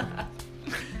check? perception.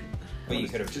 But you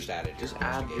could have just added. just your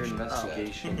add your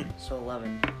investigation. investigation. So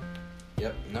 11.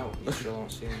 Yep. No. You still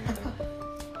don't see anything.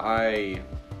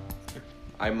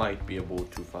 I might be able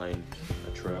to find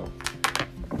a trail,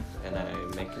 and I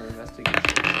make an investigation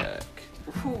check.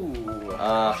 Ooh.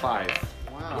 5. Wow.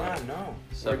 Yeah. No.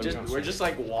 We're just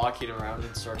like walking around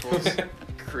in circles,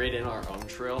 creating our own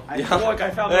trail. Yeah. Look,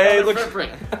 I found Hey, another look.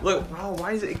 footprint. Look, wow,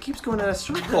 why is it? It keeps going in a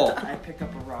circle. I pick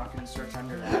up a rock and search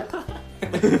under that.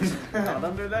 Not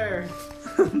under there.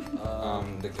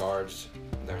 The guards,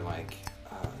 they're like,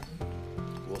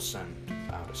 we'll send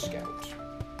out a scout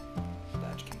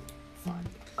that can find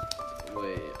them.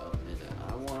 Wait a minute. I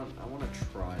want to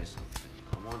try something.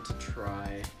 I want to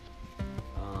try.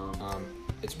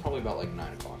 It's probably about like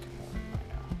 9 o'clock in the morning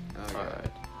right Okay.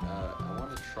 Alright. I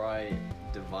want to try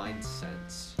divine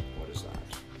sense. now. What is that?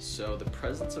 So the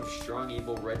presence of strong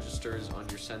evil registers on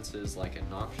your senses like a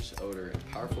noxious odor, and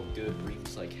powerful good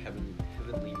rings like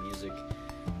heavenly music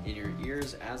in your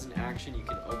ears. As an action, you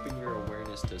can open your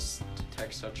awareness to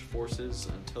detect such forces.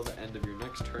 Until the end of your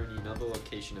next turn, you know the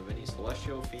location of any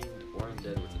celestial, fiend, or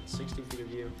undead within 60 feet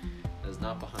of you that is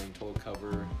not behind total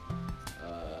cover.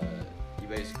 You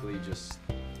basically just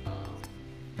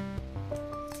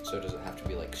So does it have to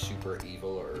be like super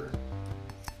evil or?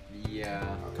 yeah,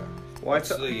 Okay. Well, What's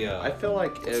the? I feel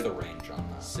like What's it, the range on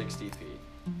that? 60 feet.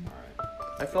 All right.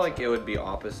 I feel like it would be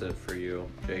opposite for you,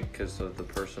 Jake, because of the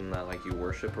person that like you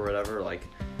worship or whatever. Like,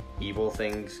 evil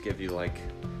things give you like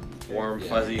warm, Yeah.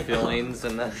 fuzzy feelings,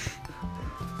 and then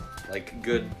like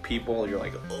good people, you're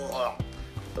like,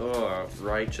 ugh,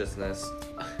 righteousness.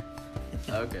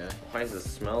 Okay. Why does it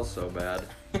smell so bad?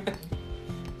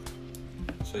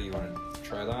 So you want to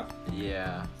try that?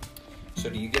 Yeah. So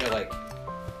do you get it like?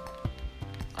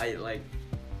 I like.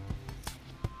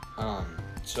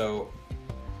 So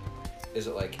is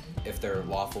it like if they're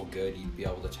lawful good, you'd be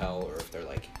able to tell, or if they're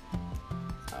like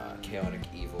chaotic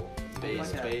evil?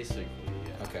 Base, Okay. basically,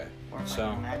 yeah. Okay. Or if So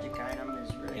like a magic item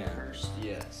is really Yeah. cursed.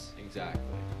 Yes, exactly.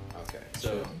 okay.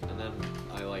 So, and then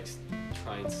I like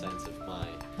try and sense if my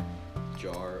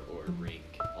jar or ring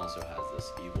also has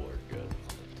this evil or good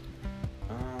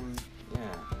on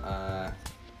Yeah.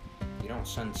 You don't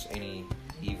sense any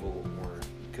evil or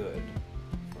good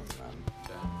from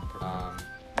them. it.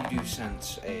 Okay. You do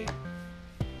sense a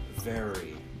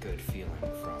very good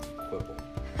feeling from Quibble.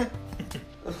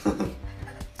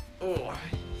 Oh,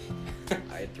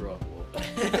 I throw up a little bit.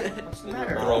 What's the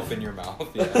matter? Throw up in your mouth.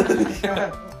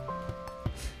 Yeah.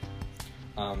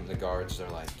 The guards, they're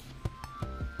like,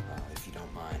 if you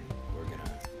don't mind, we're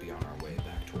gonna be on our way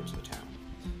back towards the town.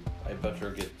 I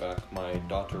better get back. My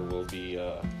daughter will be.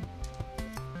 I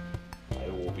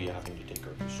will be having to take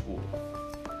her to school.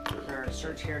 Is our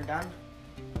search here done?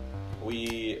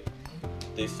 They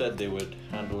said they would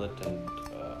handle it, and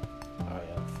I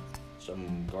have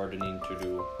some gardening to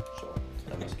do, so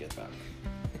I must get back.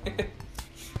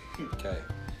 Okay.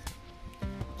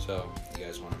 So, you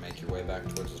guys want to make your way back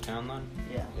towards the town then?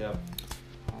 Yeah. Yep.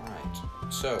 Alright.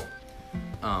 So,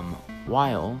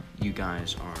 while you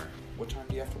guys are... What time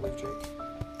do you have to leave, Jake?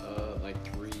 Like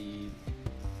 3:50,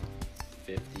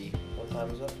 What time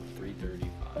is it? 3:35.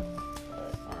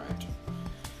 Alright.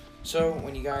 So,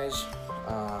 when you guys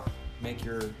make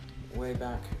your way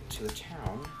back to the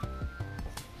town...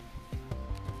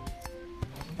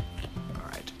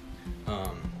 Alright.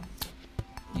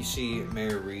 You see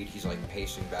Mayor Reed, he's like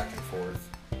pacing back and forth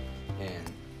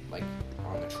and like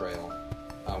on the trail.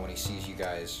 When he sees you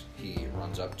guys, he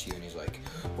runs up to you and he's like,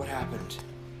 "What happened?"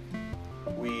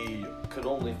 We could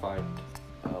only find.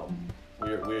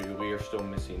 We are still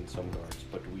missing some guards,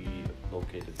 but we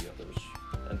located the others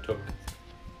and took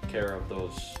care of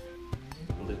those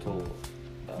little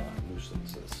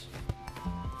nuisances.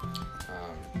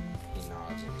 He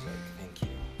nods and he's like, "Thank you."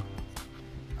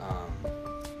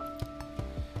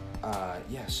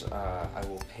 Yes, I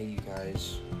will pay you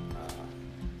guys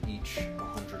each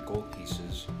 100 gold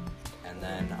pieces, and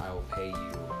then I will pay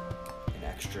you an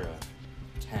extra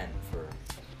 10 for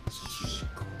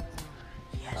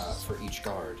each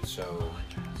guard. So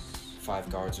 5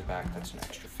 guards are back. That's an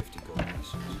extra 50 gold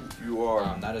pieces. You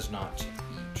are. That is not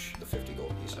each the 50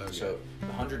 gold pieces. Okay. So the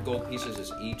 100 gold pieces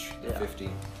is each. The Yeah. 50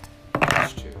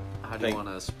 plus 2. How do you want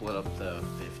to split up the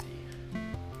 50?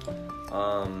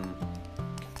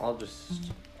 I'll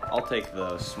take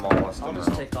the smallest I'll amount.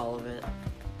 just take all of it.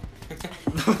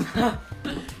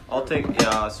 I'll take,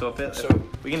 yeah, so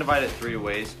if we can divide it 3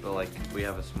 ways, but like, we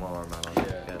have a smaller amount on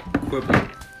it. Yeah. Quibble.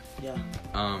 Yeah.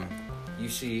 You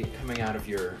see coming out of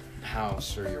your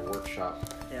house or your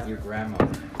workshop, Yeah. your grandma.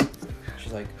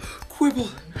 She's like, Quibble.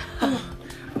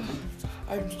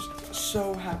 I'm just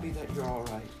so happy that you're all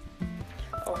right.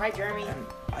 Oh, hi, Jeremy. And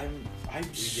I'm You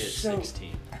get so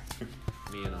 16.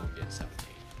 Me and I'll get 17.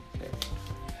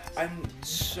 I'm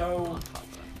so On top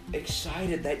of that.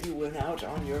 excited that you went out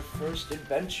on your first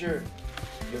adventure.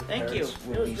 Your Thank you. parents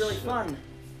would It was be really so- fun.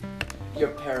 Your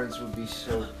parents would be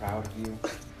so proud of you.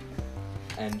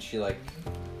 And she like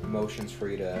motions for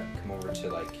you to come over to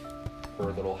like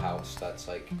her little house that's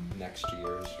like next to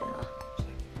yours. She's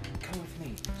like, come with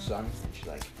me, son. And she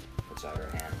like puts out her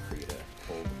hand for you to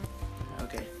hold.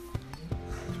 Okay.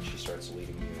 And she starts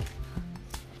leading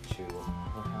you to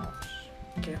her house.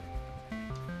 Okay.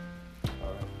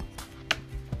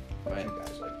 What do you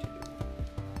guys like to do?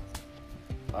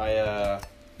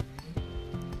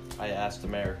 I asked the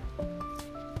mayor.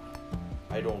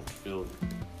 I don't feel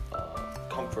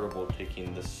comfortable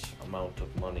taking this amount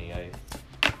of money. I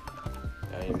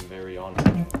am very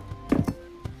honored.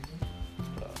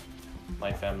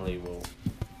 My family will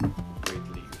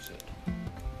greatly use it.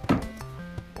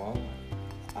 Well,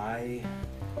 I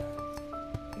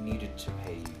needed to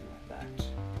pay you that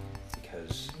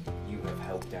because you have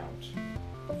helped out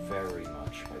very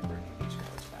much by bringing these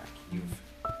cards back. You've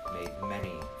made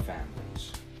many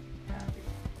families happy.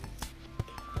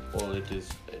 Well, it is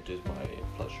my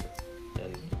pleasure,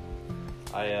 and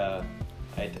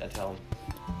I tell him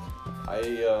I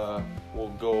will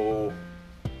go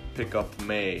pick up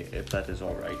May if that is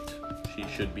all right. She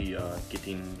should be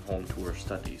getting home to her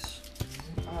studies.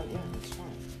 Yeah, that's fine.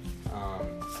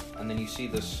 And then you see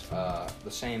this, the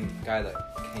same guy that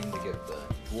came to get the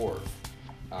dwarf.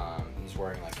 He's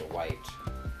wearing like a white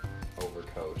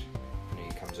overcoat, and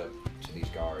he comes up to these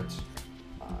guards,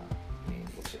 and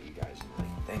he looks at you guys and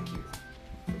like, thank you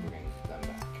for bringing them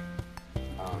back.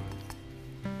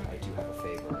 But I do have a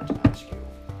favor to ask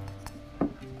you.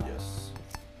 Yes.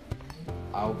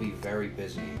 I'll be very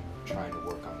busy trying to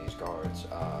work on these guards.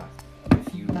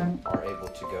 If you are able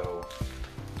to go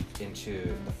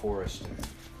into the forest and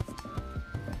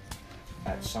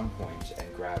at some point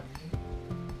and grab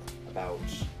about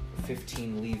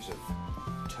 15 leaves of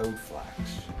toad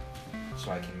flax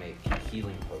so I can make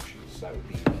healing potions, that would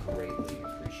be greatly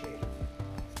appreciated.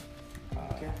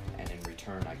 Okay. And in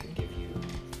return, I could give you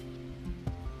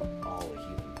all a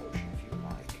healing potion if you would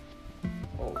like.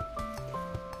 Oh.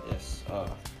 Yes.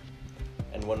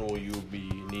 And when will you be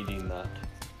needing that?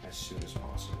 As soon as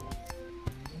possible.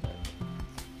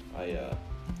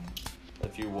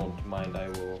 If you won't mind, I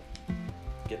will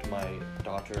get my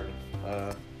daughter,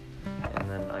 and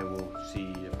then I will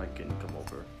see if I can come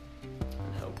over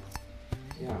and help.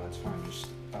 Yeah, that's fine. Just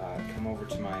come over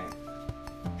to my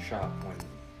shop when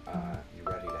you're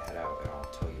ready to head out, and I'll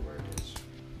tell you where it is.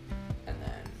 And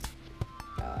then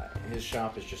his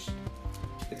shop is just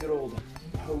the good old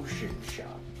potion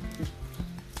shop.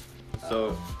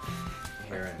 So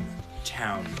Here in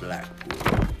town,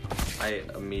 Blackpool. I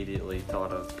immediately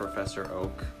thought of Professor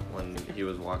Oak when he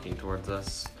was walking towards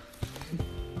us.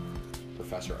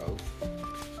 Professor Oak.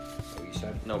 What you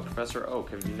said? No, Professor Oak.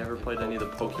 Have you never played any of the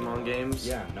Pokemon games?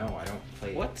 Yeah, no, I don't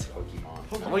play What? Pokemon.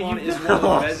 Pokemon Well, you is know.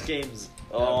 one of the best games.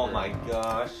 Oh ever. my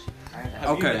gosh.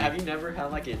 Have you never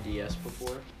had like a DS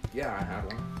before? Yeah, I had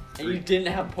one. And you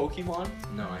didn't have Pokemon?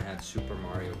 No, I had Super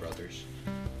Mario Brothers.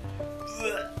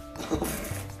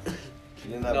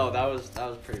 No, that was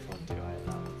pretty fun too. I had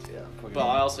that one too. Yeah, But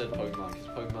I also had Pokemon because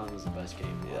Pokemon was the best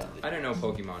game. Yeah. I didn't know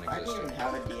Pokemon I didn't even existed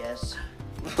have a DS.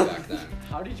 back then.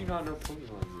 How did you not know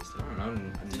Pokemon existed? I don't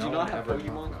know. Did no you one not have ever Pokemon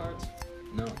talked about cards?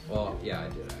 it. No. Well, yeah, I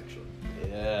did actually.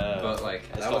 Yeah. But like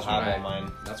I that still was have when all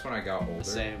mine. That's when I got older.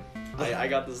 Same. I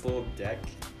got this little deck,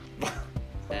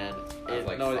 and I was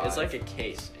like it's 5. like a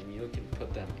case, and you can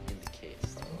put them in the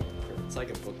case. It's like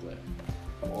a booklet.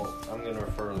 Well, I'm gonna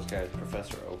refer to this guy as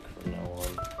Professor Oak from now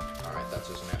on. All right, that's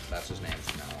his name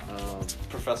from now on.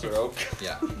 Professor Oak.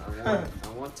 Yeah. I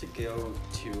want to go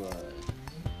to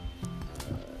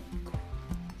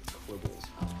Quibble's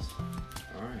house.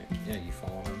 All right. Yeah, you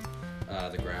follow him.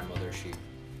 The grandmother, she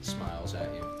smiles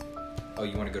at you. Oh,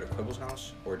 you want to go to Quibble's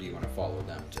house, or do you want to follow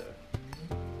them to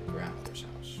the grandmother's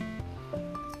house? I'm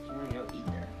gonna go eat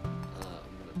there.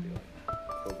 I'm gonna be like,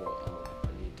 Quibble,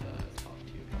 I need to talk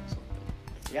to you about something.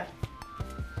 Yeah.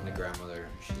 And the grandmother,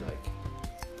 she's like,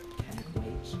 "Can it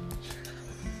wait?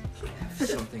 I have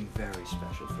something very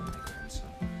special for my grandson.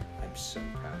 I'm so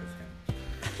proud of him."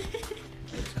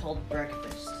 It's called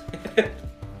breakfast. I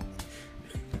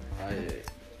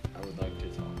would like to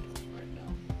talk to him right now.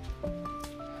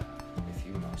 If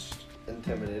you must.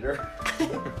 Intimidator.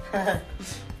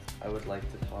 I would like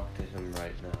to talk to him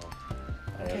right now.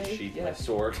 I Okay, unsheathed yeah. my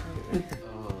sword.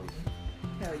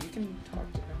 Yeah, you can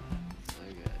talk to him.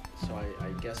 Okay, so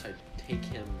I guess I take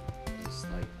him, just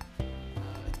like,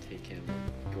 take him,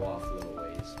 go off a little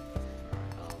ways,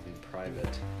 in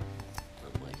private.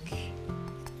 I'm like,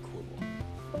 cool.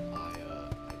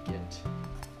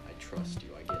 I trust you.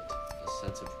 I get a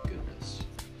sense of goodness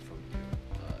from you.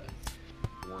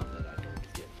 One that I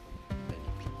don't get from many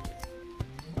people.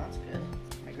 That's good.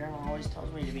 My grandma always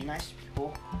tells me to be nice to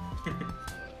people.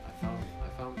 I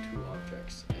found 2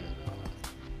 objects, and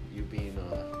you being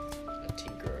a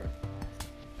tinkerer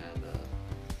and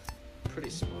a pretty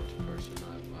smart person,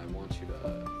 I want you to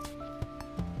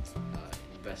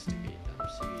investigate them,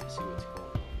 see what's going on with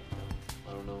them.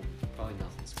 I don't know, probably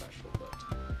nothing special, but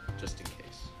just in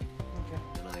case. Okay.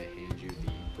 And I hand you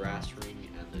the brass ring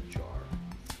and the jar.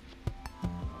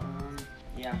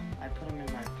 Yeah, I put them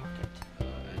in my pocket.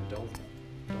 And don't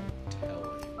tell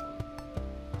anyone.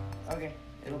 Okay,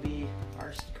 it'll be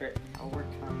our secret. I'll work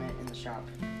on it in the shop.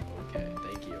 Okay,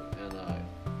 thank you. And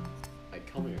I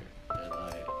come here and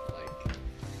I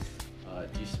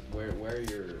do you,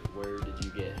 where did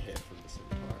you get hit from the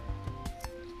scimitar?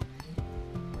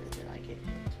 Where did I get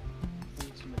hit? From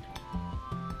the scimitar.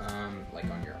 Like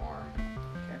on your arm.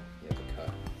 Okay. You have a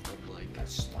cut. I'm like, That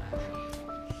slash.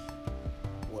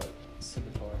 what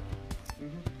scimitar?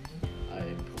 Mm-hmm. I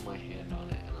put my hand on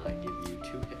it and I give you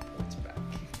 2 hit points back.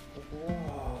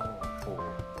 Whoa.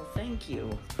 Well, thank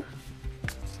you.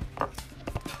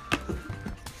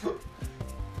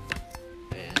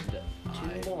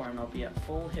 And 2 more and I'll be at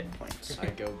full hit points. I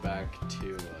go back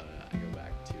to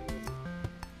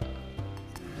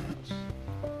house.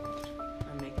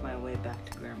 I make my way back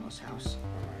to Grandma's house.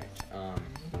 Alright.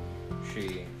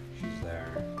 She's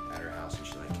there at her house and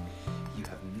she's like, you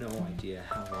have no idea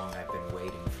how long I've been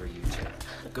waiting for you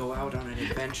to go out on an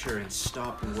adventure and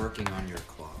stop working on your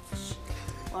clothes.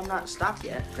 Well, I'm not stopped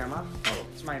yet, Grandma. Oh.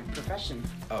 It's my profession.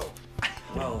 Oh.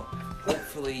 Well,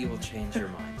 hopefully you will change your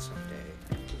mind someday.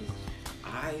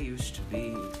 I used to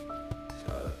be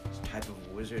a type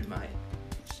of wizard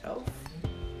myself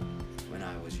when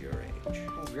I was your age.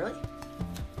 Oh, really?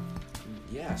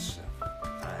 Yes,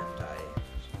 and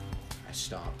I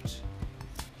stopped,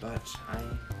 but I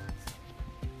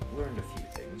learned a few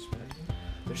things, but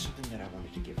there's something that I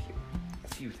wanted to give you. A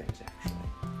few things, actually.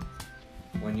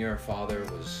 When your father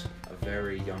was a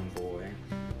very young boy,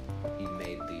 he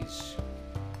made these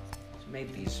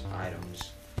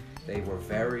items. They were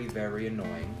very, very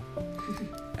annoying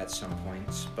at some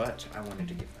points, but I wanted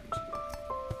to give them to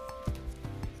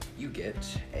you. You get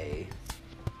a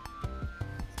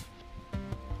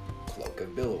Cloak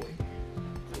of Billowing.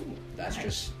 That's Nice.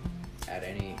 just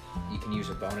you can use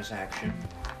a bonus action,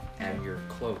 and your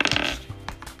cloak just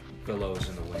billows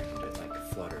in the wind. It like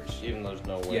flutters. Even though there's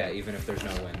no wind. Yeah, even if there's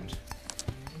no wind.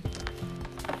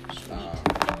 Sweet.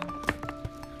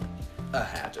 A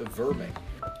hat of verming.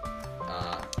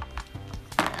 I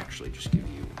actually just give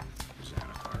you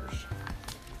Xanathars.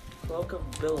 Cloak of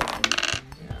Billowing.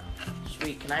 Yeah.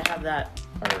 Sweet. Can I have that?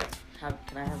 Or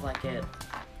Can I have like it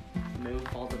move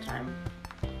all the time?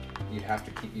 you'd have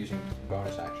to keep using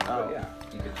bonus action. Oh. But yeah,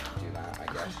 you could do that,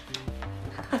 I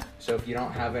guess. So if you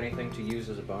don't have anything to use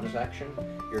as a bonus action,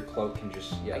 your cloak can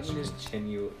just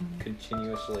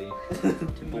continuously To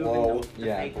move Blow. in the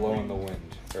fake blow in wind. the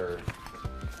wind, or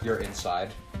you're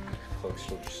inside. Cloak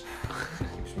still just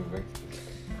keeps moving.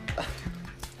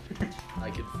 I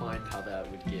could find how that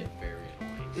would get very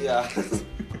annoying. Yeah. Use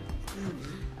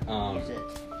it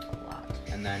a lot.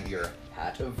 And then your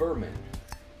hat of vermin.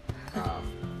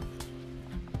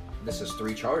 This is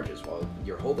 3 charges. While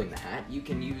you're holding the hat, you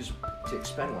can use to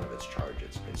expend one of its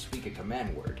charges and speak a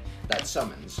command word that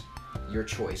summons your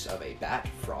choice of a bat,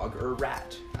 frog, or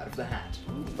rat out of the hat.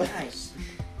 Ooh, nice.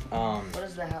 What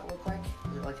does the hat look like?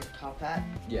 Is it like a top hat?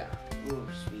 Yeah. Ooh,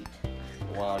 sweet.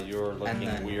 Wow, you're looking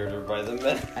then- weirder by the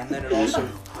minute. And then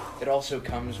it also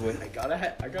comes with I got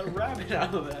a rabbit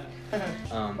out of that.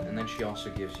 and then she also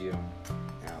gives you,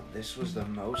 now this was the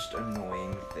most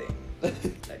annoying thing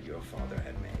that your father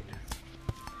had made.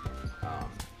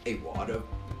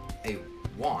 A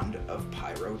wand of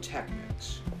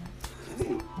pyrotechnics.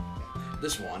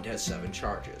 This wand has 7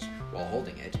 charges. While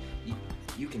holding it,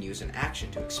 you can use an action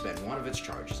to expend one of its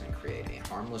charges and create a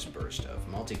harmless burst of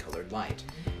multicolored light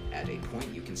at a point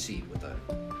you can see with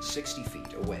 60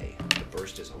 feet away. The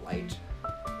burst is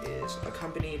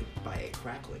accompanied by a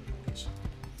crackling noise.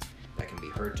 that can be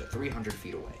heard to 300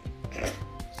 feet away.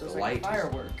 So it's The like a light is-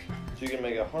 firework. So you can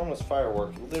make a harmless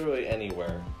firework literally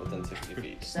anywhere within 60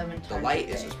 feet. 7 times The a light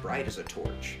day. is as bright as a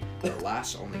torch, but it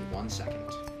lasts only 1 second.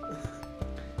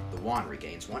 The wand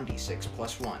regains 1d6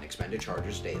 plus 1 expended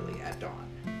charges daily at dawn.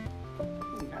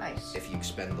 Ooh, nice. If you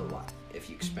expend the light.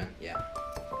 Yeah.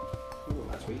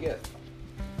 That's what you get.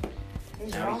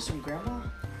 These Now are you- awesome, Grandma.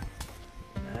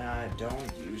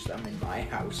 Don't use them in my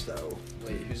house, though.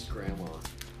 Wait, who's grandma?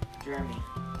 Jeremy.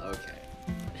 Okay.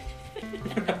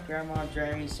 Grandma,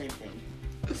 Jeremy, same thing.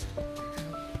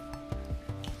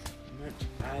 But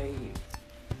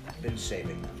I've been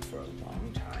saving them for a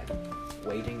long time,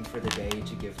 waiting for the day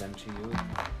to give them to you.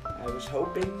 I was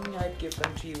hoping I'd give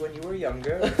them to you when you were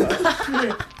younger,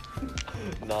 but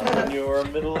Not when you're a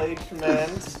middle-aged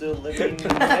man still living in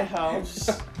my house.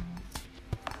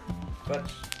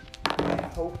 but I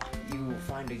hope you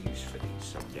find a use for these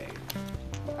someday.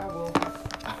 I will.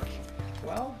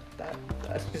 Well, that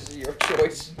is your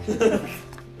choice.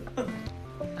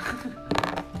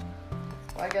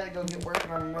 I gotta go get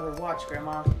working on another watch,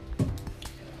 Grandma.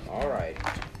 All right,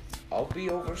 I'll be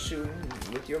over soon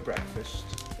with your breakfast.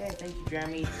 Okay, thank you,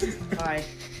 Jeremy. Bye.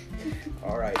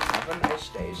 All right, have a nice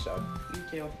day, son. You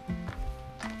too.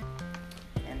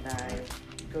 And I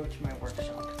go to my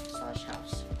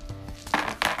workshop/house.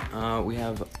 We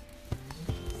have.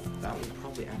 That would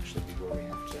probably actually be where we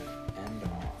have to end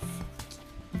off.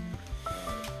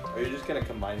 Are you just gonna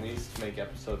combine these to make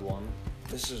episode 1?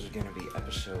 This is gonna be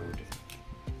episode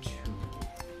 2.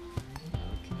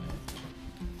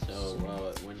 So,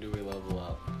 when do we level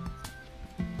up?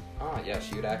 Ah, yes,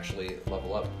 you'd actually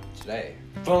level up today.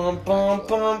 Bum, bum,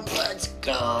 bum. Let's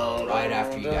go. Right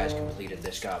after you guys completed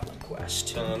this goblin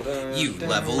quest. You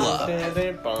level up.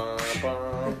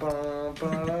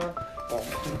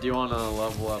 Do you want to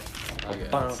level up? Okay,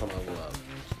 let's level up.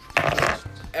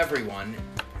 Everyone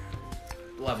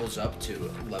levels up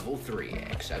to level 3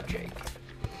 except Jake.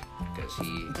 Because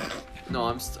he. No,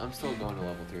 I'm still going to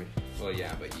level 3. Well,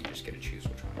 yeah, but you just get to choose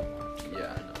which one you want.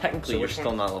 Yeah, I know. Technically, So you're which still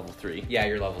one? not level 3. Yeah,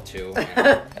 you're level 2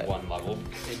 and 1 level.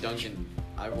 Hey, Duncan,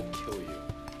 I will kill you.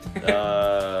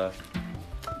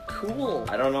 Cool.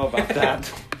 I don't know about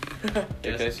that.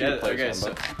 Okay,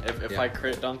 so if Yeah. I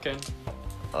crit Duncan,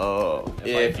 Oh,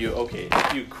 If if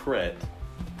you crit.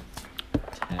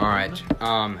 10, Alright,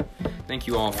 thank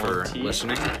you all for 20,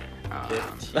 listening.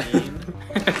 15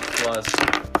 plus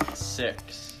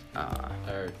 6.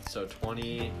 Or, so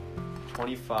 20,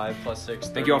 25 plus 6,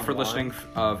 Thank you all for 31. listening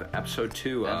of episode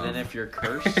 2 of And then if you're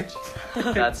cursed,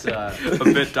 that's a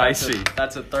bit dicey.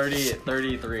 That's a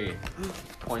 33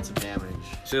 points of damage.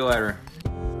 See you later.